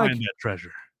gonna and like find that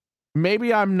treasure.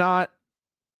 maybe I'm not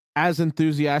as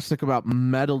enthusiastic about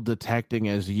metal detecting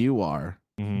as you are,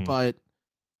 Mhm. but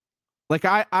like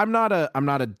I'm not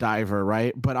a diver,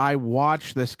 right? But I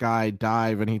watch this guy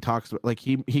dive and he talks about like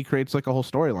he creates like a whole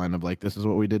storyline of like this is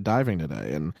what we did diving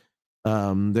today. And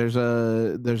there's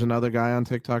another guy on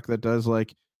TikTok that does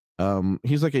like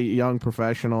he's like a young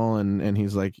professional and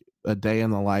he's like a day in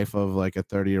the life of like a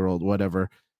 30-year-old whatever.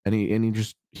 And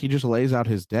he just lays out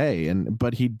his day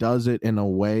but he does it in a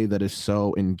way that is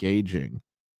so engaging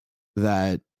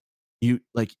that you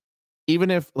like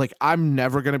even if like I'm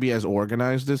never going to be as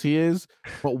organized as he is,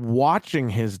 but watching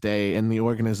his day and the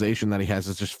organization that he has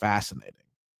is just fascinating.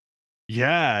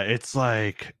 Yeah, it's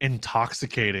like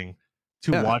intoxicating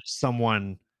to Yeah. watch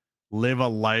someone live a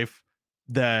life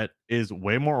that is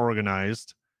way more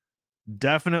organized.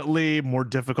 Definitely more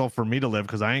difficult for me to live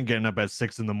because I ain't getting up at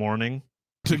 6 in the morning.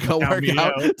 To You can go count work me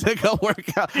out, out. to go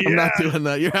work out. I'm not Yeah, doing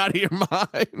that. You're out of your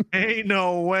mind. ain't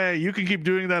no way. You can keep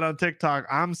doing that on TikTok.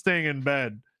 I'm staying in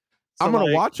bed. So I'm gonna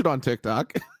like watch it on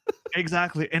TikTok.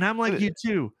 exactly. And I'm like you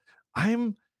too.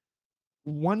 I'm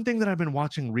one thing that I've been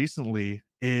watching recently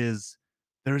is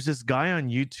there's this guy on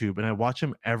YouTube and I watch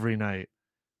him every night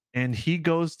and he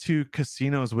goes to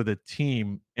casinos with a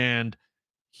team and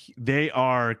they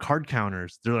are card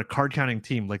counters. They're a card counting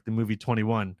team like the movie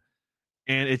 21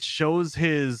 and it shows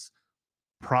his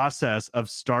process of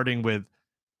starting with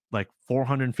like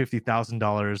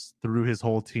 $450,000 through his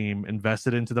whole team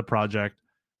invested into the project,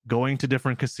 going to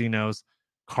different casinos,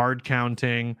 card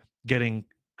counting, getting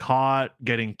caught,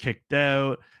 getting kicked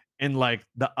out, and like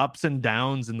the ups and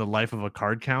downs in the life of a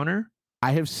card counter.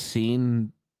 I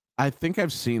think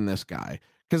I've seen this guy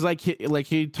because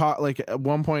he taught like at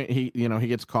one point he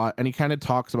gets caught and he kind of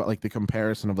talks about like the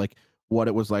comparison of like what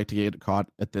it was like to get caught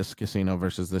at this casino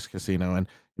versus this casino and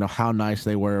how nice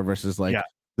they were versus like Yeah.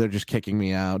 they're just kicking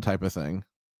me out type of thing.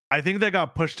 I think that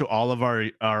got pushed to all of our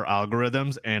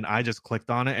algorithms and I just clicked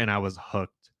on it and I was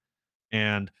hooked.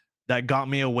 And that got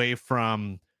me away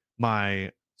from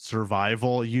my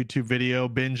survival YouTube video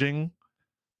binging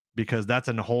because that's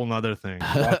a whole nother thing.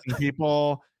 Watching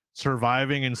people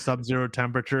surviving in sub-zero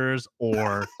temperatures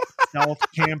or stealth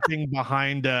camping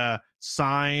behind a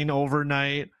sign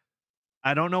overnight.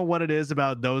 I don't know what it is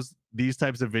about these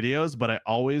types of videos, but I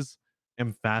always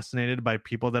am fascinated by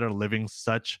people that are living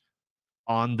such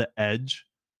on the edge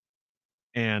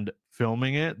and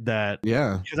filming it that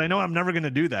Yeah. because I know I'm never gonna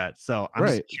do that. So I'm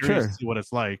just Right. curious to Sure. see what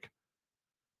it's like.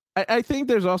 I think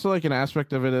there's also like an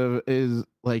aspect of it of is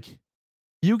like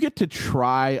you get to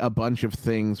try a bunch of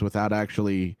things without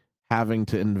actually having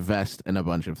to invest in a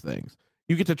bunch of things.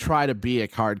 You get to try to be a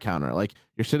card counter. Like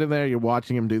you're sitting there, you're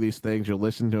watching him do these things, you're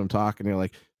listening to him talk, and you're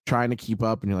like trying to keep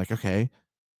up, and you're like, okay,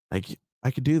 like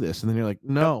I could do this, and then you're like, Yep.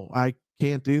 no, I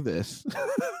can't do this.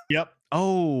 Yep.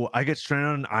 Oh, I get stranded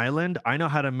on an island. I know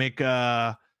how to make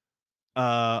a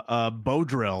bow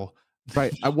drill.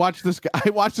 Right? I watched this guy. I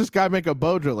watched this guy make a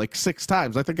bow drill like 6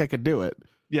 times. I think I could do it.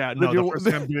 Yeah, Then no, the you're first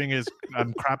thing I'm doing is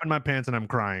I'm crapping my pants and I'm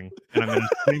crying and I'm gonna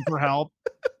scream for help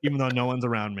even though no one's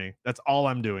around me. That's all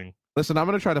I'm doing. listen. I'm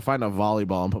gonna try to find a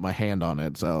volleyball and put my hand on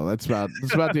it. So that's about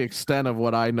the extent of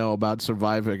what I know about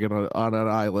surviving on an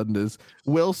island is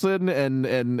Wilson and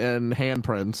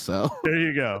handprints. So There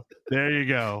you go. There you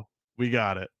go. We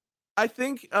got it. I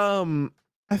think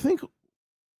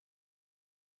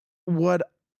what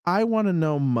I want to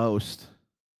know most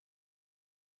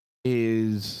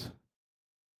is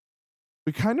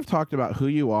we kind of talked about who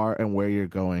you are and where you're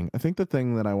going. I think the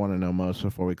thing that I want to know most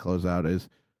before we close out is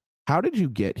how did you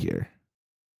get here?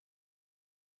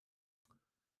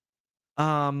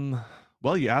 Um,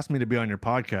 well, you asked me to be on your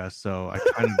podcast, so I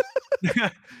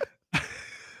kind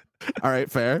All right,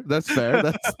 fair. That's fair.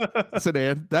 That's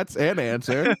an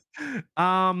answer.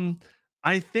 of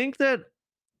I think that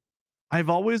I've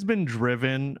always been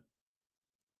driven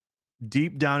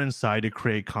deep down inside to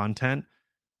create content,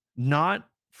 not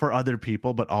for other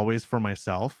people, but always for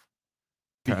myself.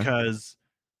 Okay. Because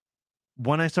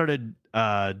when I started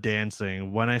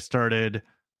dancing, when I started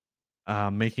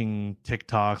making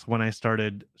TikToks, when I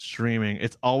started streaming,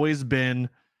 it's always been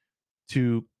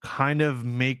to kind of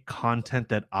make content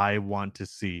that I want to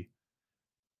see.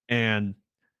 And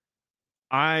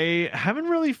I haven't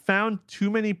really found too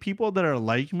many people that are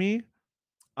like me.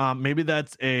 Maybe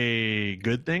that's a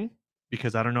good thing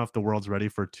because I don't know if the world's ready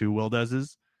for two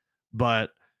Wildez's,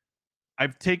 but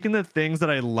I've taken the things that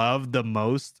I love the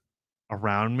most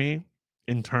around me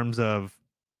in terms of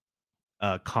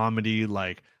comedy,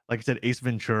 like I said, Ace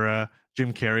Ventura,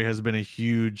 Jim Carrey has been a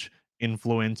huge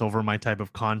influence over my type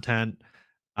of content.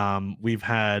 We've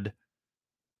had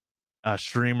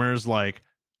streamers like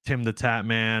Tim the Tap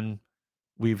Man.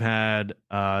 We've had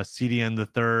CDN the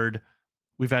Third.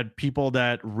 We've had people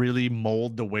that really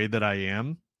mold the way that I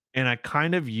am, and I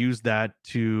kind of use that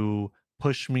to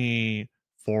push me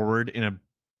forward in a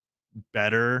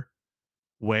better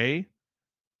way.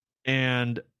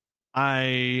 And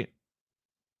I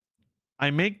I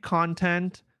make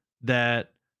content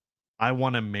that I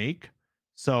want to make.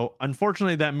 So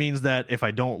unfortunately, that means that if I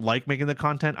don't like making the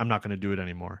content, I'm not going to do it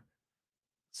anymore.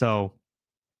 So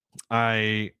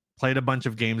I played a bunch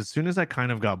of games. As soon as I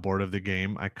kind of got bored of the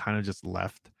game, I kind of just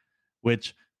left,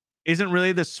 which isn't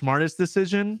really the smartest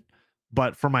decision,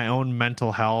 but for my own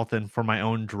mental health and for my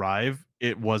own drive,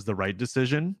 it was the right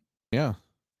decision. Yeah.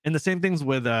 And the same things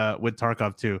with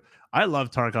Tarkov too. I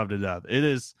love Tarkov to death. It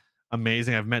is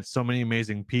amazing. I've met so many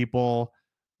amazing people.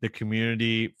 The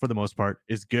community, for the most part,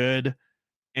 is good.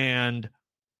 And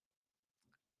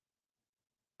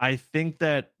I think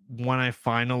that when I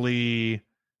finally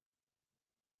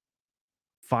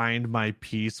find my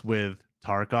peace with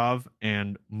Tarkov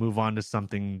and move on to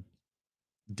something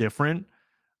different,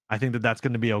 I think that that's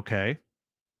going to be okay.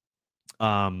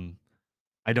 Um,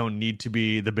 I don't need to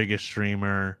be the biggest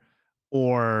streamer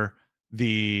or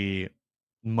the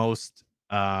most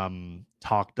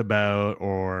talked about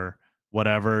or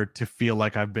whatever to feel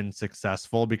like I've been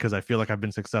successful because I feel like I've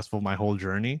been successful my whole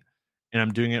journey and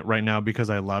I'm doing it right now because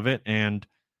I love it. And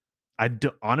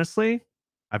honestly,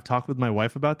 I've talked with my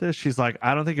wife about this. She's like,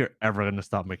 I don't think you're ever going to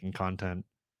stop making content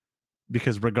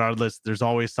because regardless, there's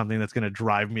always something that's going to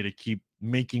drive me to keep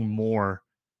making more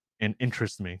and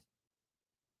interest me.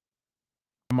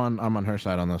 I'm on her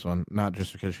side on this one, not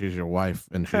just because she's your wife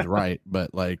and she's right,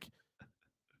 but like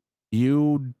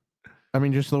you I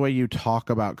mean just the way you talk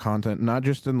about content, not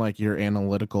just in like your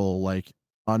analytical like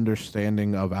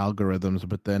understanding of algorithms,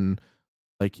 but then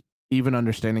like even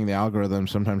understanding the algorithm,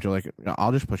 sometimes you're like,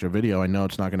 I'll just push a video. I know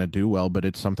it's not going to do well, but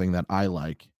it's something that I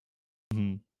like.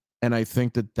 Mhm. And I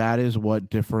think that that is what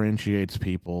differentiates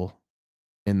people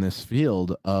in this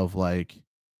field of like,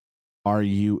 are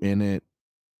you in it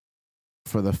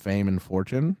for the fame and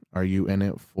fortune? Are you in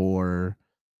it for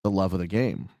the love of the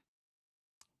game?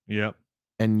 Yep.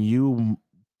 And you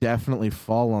definitely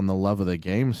fall on the love of the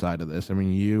game side of this. I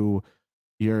mean,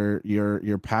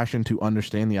 your passion to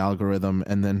understand the algorithm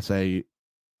and then say,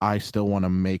 I still want to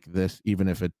make this even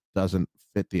if it doesn't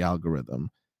fit the algorithm.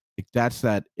 Like that's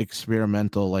that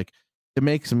experimental, like it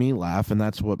makes me laugh and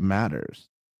that's what matters.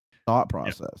 Thought Yep.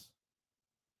 process.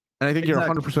 And I think you're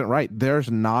Exactly. 100% right.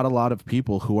 There's not a lot of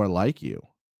people who are like you,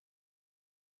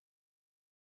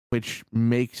 which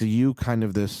makes you kind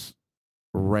of this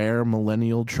rare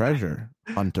millennial treasure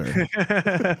hunter.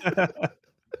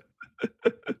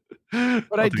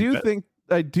 But I'll take that.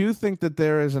 I do think that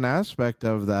there is an aspect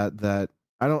of that that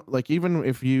I don't like. Even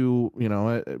if you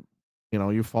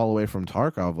fall away from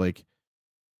Tarkov, like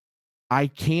I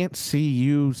can't see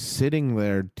you sitting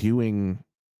there doing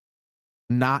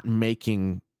not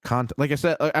making content. Like I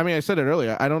said, I mean, I said it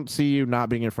earlier. I don't see you not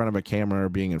being in front of a camera or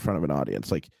being in front of an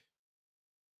audience. Like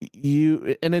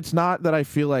you, and it's not that I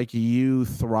feel like you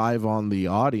thrive on the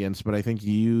audience, but I think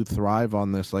you thrive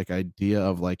on this like idea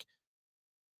of like,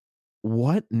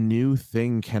 what new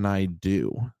thing can I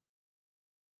do?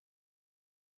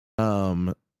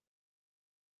 Um,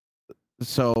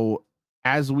 so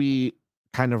as we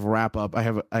kind of wrap up, I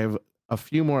have a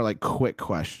few more like quick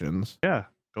questions. Yeah,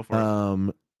 go for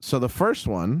it. So the first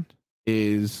one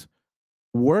is,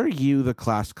 were you the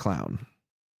class clown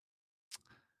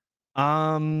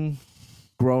Um,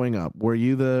 growing up? Were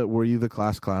you the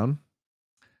class clown?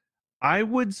 I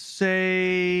would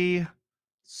say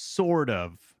sort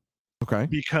of, Okay.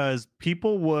 because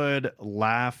people would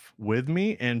laugh with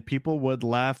me and people would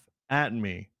laugh at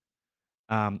me.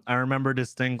 I remember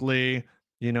distinctly,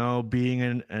 being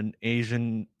an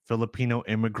Asian Filipino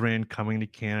immigrant coming to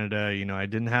Canada. I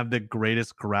didn't have the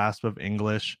greatest grasp of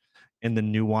English and the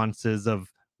nuances of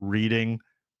reading.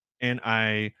 And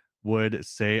I would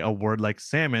say a word like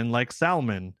salmon, like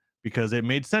salmon, because it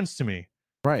made sense to me.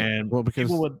 Right. And Well, people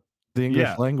because would, the yeah,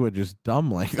 English language is dumb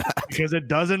like that. because it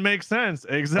doesn't make sense.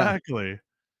 Yeah. Exactly.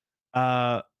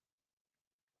 Uh,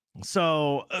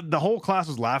 so the whole class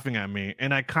was laughing at me,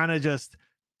 and I kind of just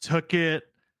took it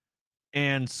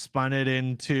and spun it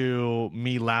into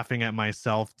me laughing at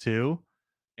myself too,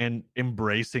 and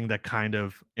embracing that kind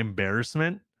of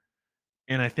embarrassment.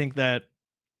 And I think that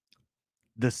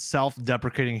the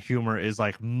self-deprecating humor is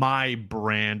like my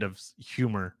brand of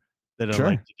humor that I like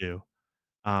Sure. to do.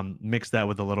 Mix that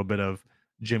with a little bit of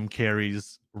Jim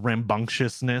Carrey's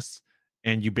rambunctiousness,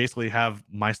 and you basically have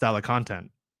my style of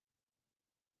content.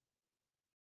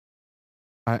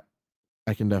 I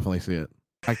I can definitely see it.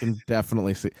 I can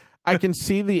definitely see. I can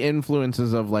see the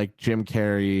influences of like Jim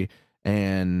Carrey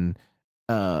and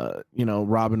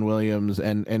Robin Williams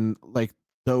and like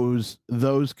those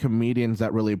comedians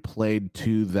that really played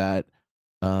to that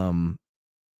um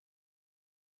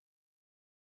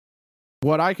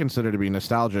what I consider to be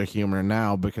nostalgia humor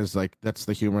now, because like that's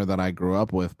the humor that I grew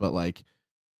up with, but like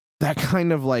that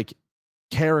kind of like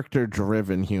character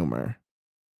driven humor.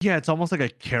 Yeah, it's almost like a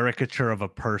caricature of a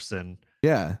person.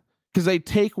 Yeah. Cuz they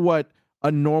take what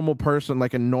a normal person,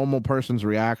 like a normal person's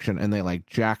reaction, and they like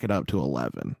jack it up to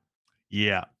 11.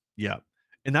 Yeah, yeah.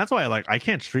 And that's why I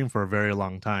can't stream for a very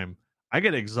long time. I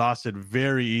get exhausted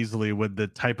very easily with the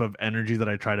type of energy that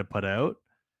I try to put out.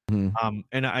 Mhm.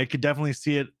 And I could definitely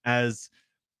see it as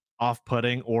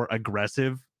off-putting or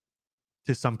aggressive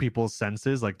to some people's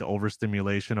senses, like the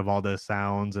overstimulation of all the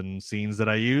sounds and scenes that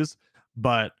I use.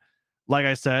 But like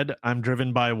I said, I'm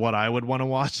driven by what I would want to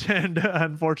watch, and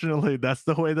unfortunately, that's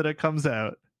the way that it comes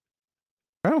out.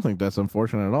 I don't think that's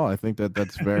unfortunate at all. I think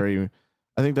that's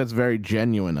very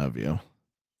genuine of you.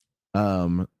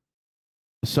 Um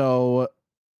so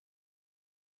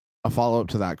a follow-up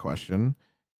to that question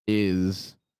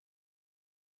is,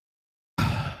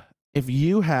 if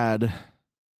you had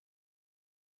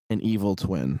an evil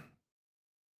twin,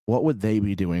 what would they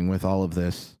be doing with all of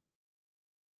this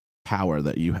power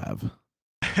that you have?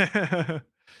 I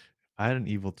had an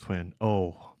evil twin.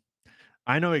 Oh,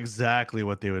 I know exactly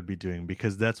what they would be doing,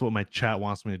 because that's what my chat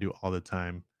wants me to do all the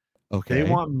time. They Okay.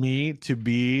 want me to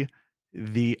be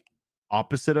the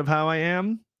opposite of how I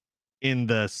am, in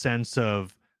the sense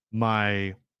of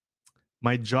my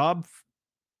my job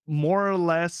more or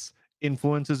less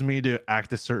influences me to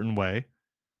act a certain way,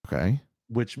 Okay.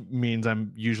 which means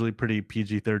I'm usually pretty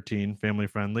PG-13, family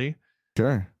friendly.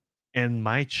 Sure. And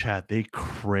my chat, they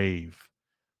crave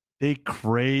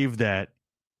that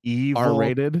evil,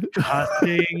 R-rated?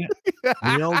 cussing,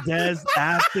 Wildez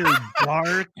after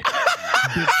dark,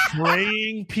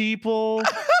 betraying people.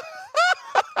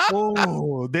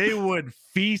 Oh, they would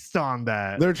feast on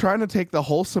that. They're trying to take the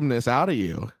wholesomeness out of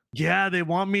you. Yeah, they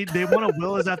want a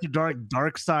Will is After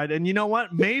Dark side. And you know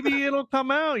what? Maybe it'll come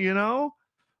out,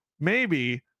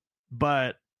 maybe.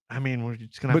 But I mean, we're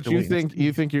just gonna have But to wait and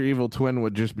you see. think your evil twin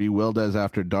would just be Wildez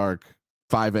After Dark,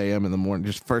 5 a.m. in the morning,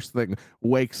 just first thing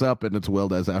wakes up and it's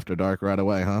Wildez After Dark right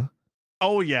away, huh?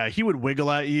 Oh yeah, he would wiggle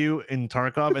at you in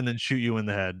Tarkov and then shoot you in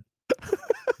the head.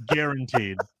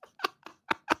 Guaranteed.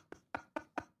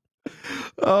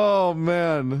 Oh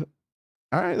man.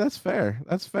 All right, that's fair.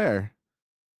 That's fair.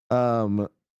 Um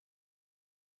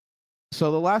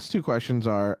so the last two questions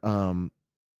are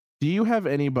do you have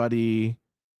anybody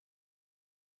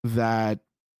that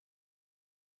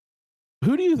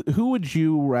who would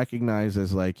you recognize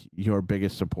as like your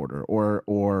biggest supporter,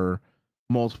 or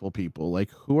multiple people? Like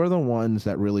who are the ones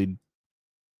that really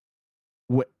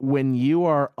when you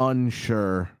are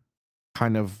unsure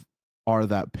kind of are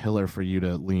that pillar for you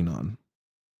to lean on?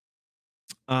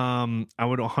 I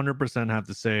would 100% have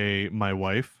to say my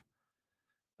wife.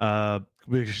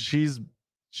 Because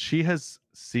she has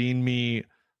seen me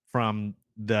from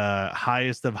the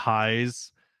highest of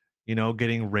highs,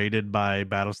 getting rated by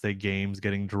Battlestate Games,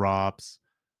 getting drops,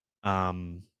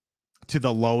 um, to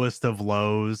the lowest of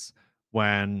lows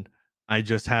when I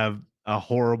just have a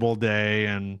horrible day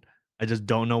and I just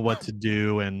don't know what to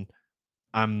do, and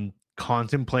I'm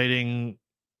contemplating,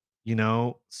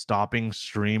 stopping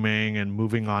streaming and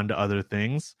moving on to other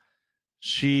things.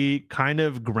 She kind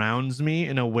of grounds me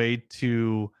in a way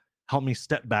to help me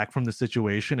step back from the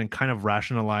situation and kind of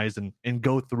rationalize and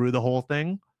go through the whole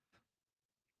thing.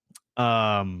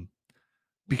 Um,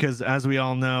 because as we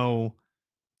all know,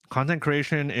 content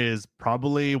creation is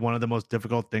probably one of the most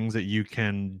difficult things that you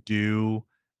can do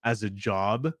as a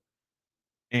job,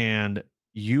 and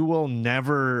you will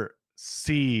never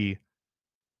see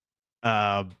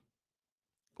uh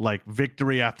like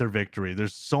victory after victory.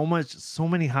 There's so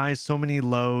many highs, so many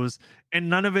lows, and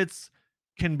none of it's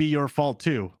can be your fault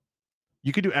too.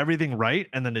 You could do everything right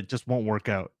and then it just won't work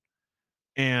out.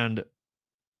 And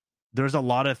there's a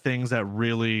lot of things that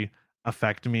really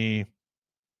affect me,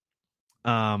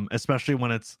 especially when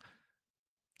it's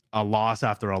a loss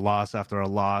after a loss after a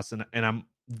loss, and I'm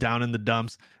down in the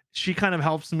dumps. She kind of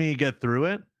helps me get through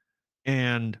it.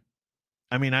 And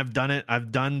I mean, I've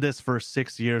done this for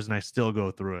 6 years and I still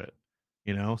go through it.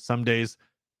 Some days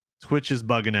Twitch is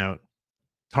bugging out.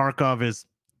 Tarkov is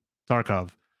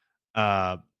Tarkov.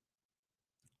 Uh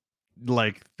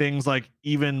like things like,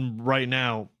 even right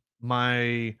now,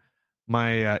 my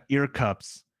ear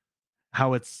cups,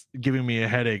 how it's giving me a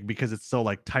headache because it's so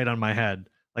like tight on my head.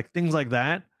 Like things like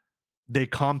that, they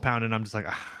compound and I'm just like,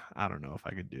 I don't know if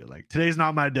I could do it. Like today's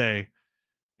not my day.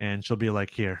 And she'll be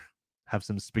like, here, have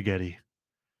some spaghetti.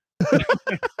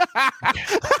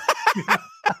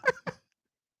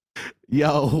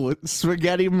 Yo,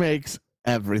 spaghetti makes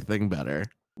everything better.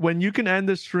 When you can end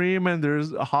the stream and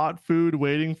there's hot food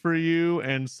waiting for you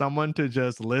and someone to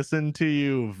just listen to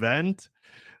you vent,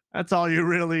 that's all you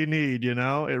really need. It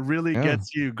really Yeah.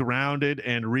 gets you grounded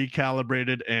and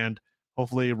recalibrated and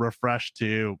hopefully refreshed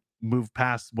to move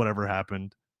past whatever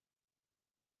happened.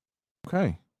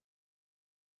 Okay.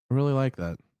 I really like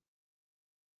that.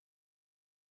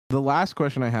 The last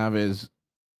question I have is,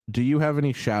 do you have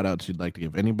any shout outs you'd like to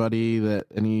give?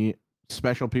 Any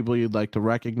special people you'd like to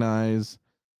recognize,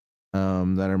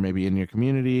 that are maybe in your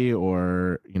community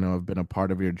or, have been a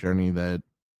part of your journey that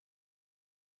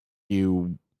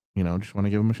just want to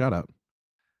give them a shout out?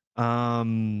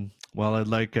 Well, I'd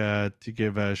like to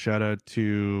give a shout out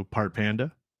to Part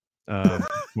Panda,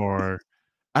 for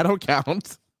I don't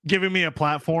count. giving me a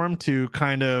platform to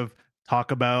kind of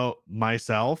talk about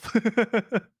myself.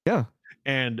 Yeah.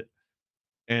 and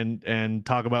and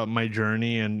talk about my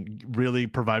journey and really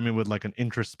provide me with like an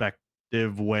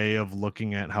introspective way of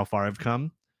looking at how far I've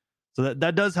come. So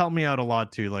that does help me out a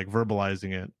lot too, like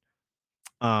verbalizing it.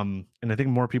 And I think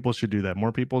more people should do that.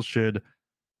 More people should,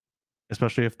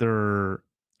 especially if they're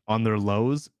on their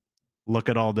lows, look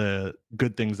at all the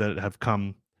good things that have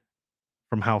come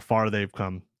from how far they've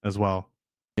come as well.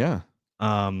 Yeah.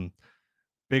 Um,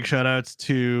 big shout outs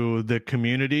to the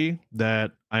community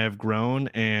that I have grown,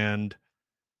 and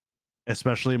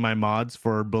especially my mods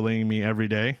for bullying me every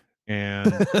day.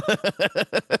 And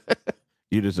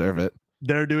You deserve it.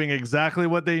 they're doing exactly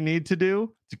what they need to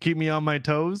do to keep me on my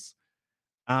toes.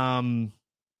 Um,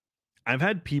 I've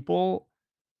had people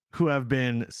who have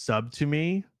been sub to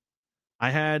me. I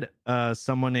had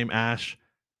someone named Ash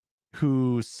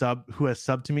who has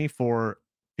subbed to me for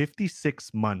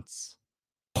 56 months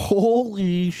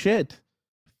Holy shit.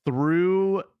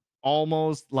 through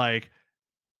almost like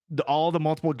all the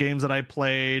multiple games that I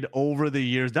played over the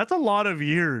years. That's a lot of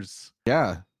years.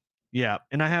 Yeah. Yeah,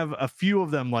 and I have a few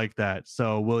of them like that.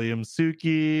 So William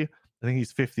Suki, I think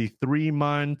he's 53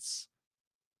 months.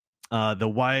 The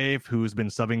wife who's been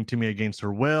subbing to me against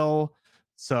her will.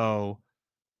 So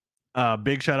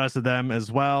big shout outs to them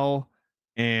as well.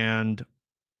 And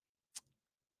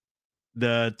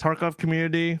the Tarkov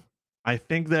community, I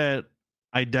think that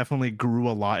I definitely grew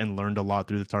a lot and learned a lot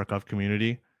through the Tarkov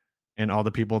community and all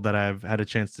the people that I've had a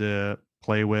chance to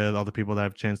play with, all the people that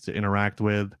I've chance to interact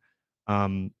with.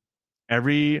 Um,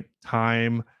 every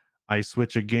time I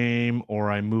switch a game or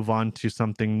I move on to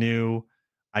something new,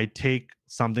 I take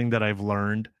something that I've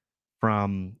learned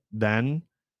from then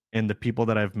and the people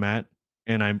that I've met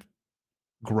and I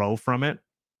grow from it.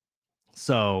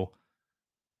 So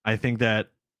I think that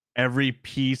every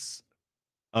piece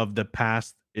of the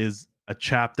past is a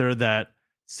chapter that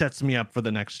sets me up for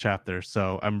the next chapter.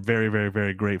 So I'm very, very,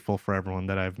 very grateful for everyone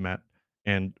that I've met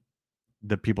and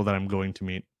the people that I'm going to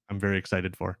meet. I'm very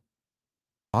excited for.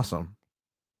 Awesome.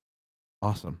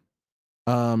 Awesome.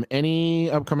 Any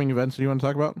upcoming events you want to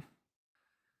talk about?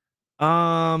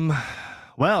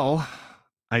 Well,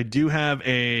 I do have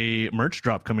a merch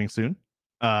drop coming soon.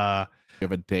 You have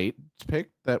a date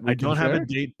picked that we I can don't have a share?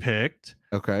 date picked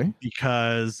Okay.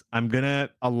 because I'm gonna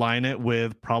align it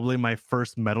with probably my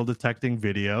first metal detecting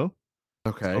video.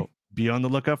 Okay. So be on the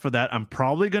lookout for that. I'm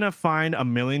probably gonna find $1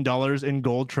 million in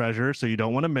gold treasure, so you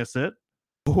don't want to miss it.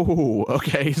 Oh,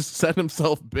 okay. He set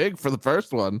himself big for the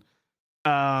first one.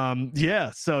 Yeah,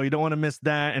 so you don't want to miss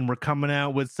that. And we're coming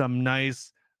out with some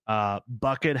nice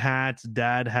bucket hats,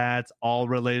 dad hats, all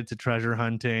related to treasure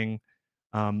hunting.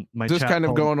 My Just chat kind of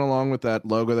told, going along with that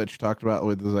logo that you talked about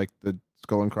with like the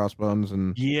skull and crossbones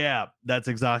and yeah, that's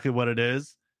exactly what it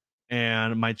is.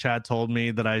 And my chat told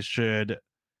me that I should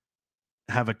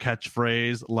have a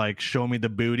catchphrase like "show me the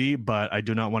booty," but I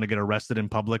do not want to get arrested in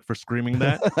public for screaming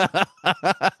that.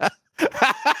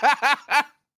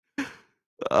 We're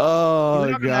Oh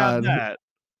not gonna have God. that.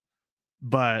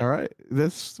 But All right.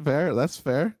 That's fair. That's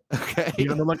fair. be Okay.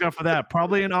 on the lookout for that.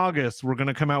 Probably in August, we're going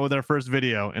to come out with our first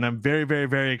video, and I'm very, very,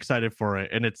 very excited for it.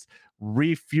 And it's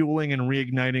refueling and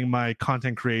reigniting my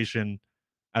content creation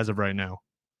as of right now.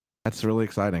 That's really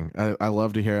exciting. I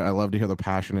love to hear the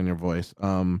passion in your voice.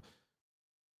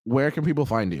 Where can people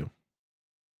find you?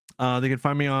 They can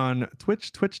find me on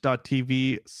Twitch,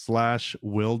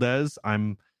 twitch.tv/Wildez.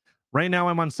 Right now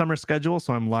I'm on summer schedule,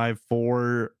 so I'm live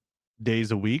 4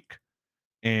 days a week,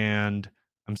 and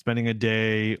I'm spending a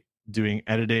day doing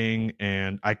editing,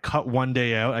 and I cut one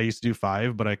day out. I used to do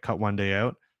 5, but I cut one day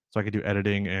out so I could do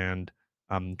editing and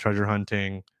treasure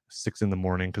hunting 6 in the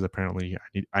morning because apparently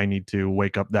I need to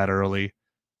wake up that early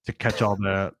to catch all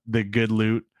the good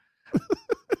loot.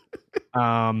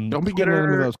 Don't be getting into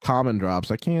Twitter, those common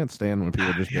drops. I can't stand when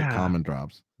people just get yeah, common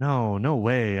drops. no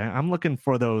way. I'm looking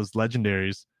for those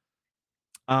legendaries.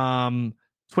 Um,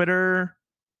 Twitter,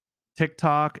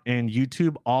 TikTok, and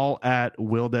YouTube, all at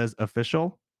Wildez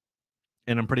Official.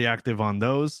 And I'm pretty active on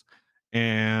those.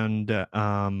 And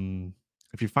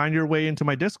if you find your way into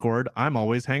my Discord, I'm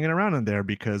always hanging around in there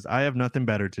because I have nothing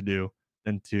better to do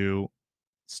than to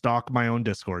stalk my own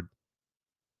Discord.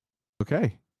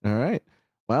 Okay. All right.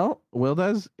 Well,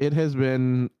 Wildez, it has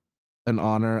been an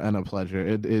honor and a pleasure.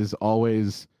 It is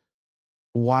always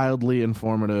wildly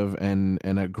informative and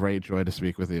a great joy to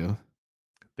speak with you.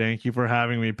 Thank you for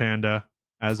having me, Panda,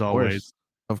 as Of course. always.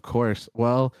 Of course.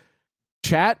 Well,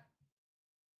 chat,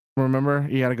 remember,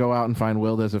 you got to go out and find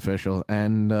Wildez Official.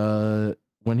 And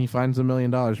when he finds $1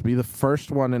 million, be the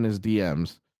first one in his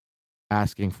DMs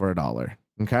asking for $1.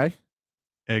 Okay?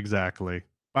 Exactly.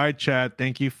 Bye, chat.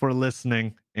 Thank you for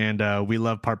listening. And we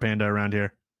love Parpanda around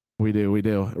here. We do. We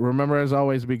do. Remember, as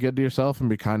always, be good to yourself and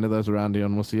be kind to those around you.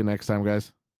 And we'll see you next time,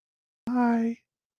 guys. Bye.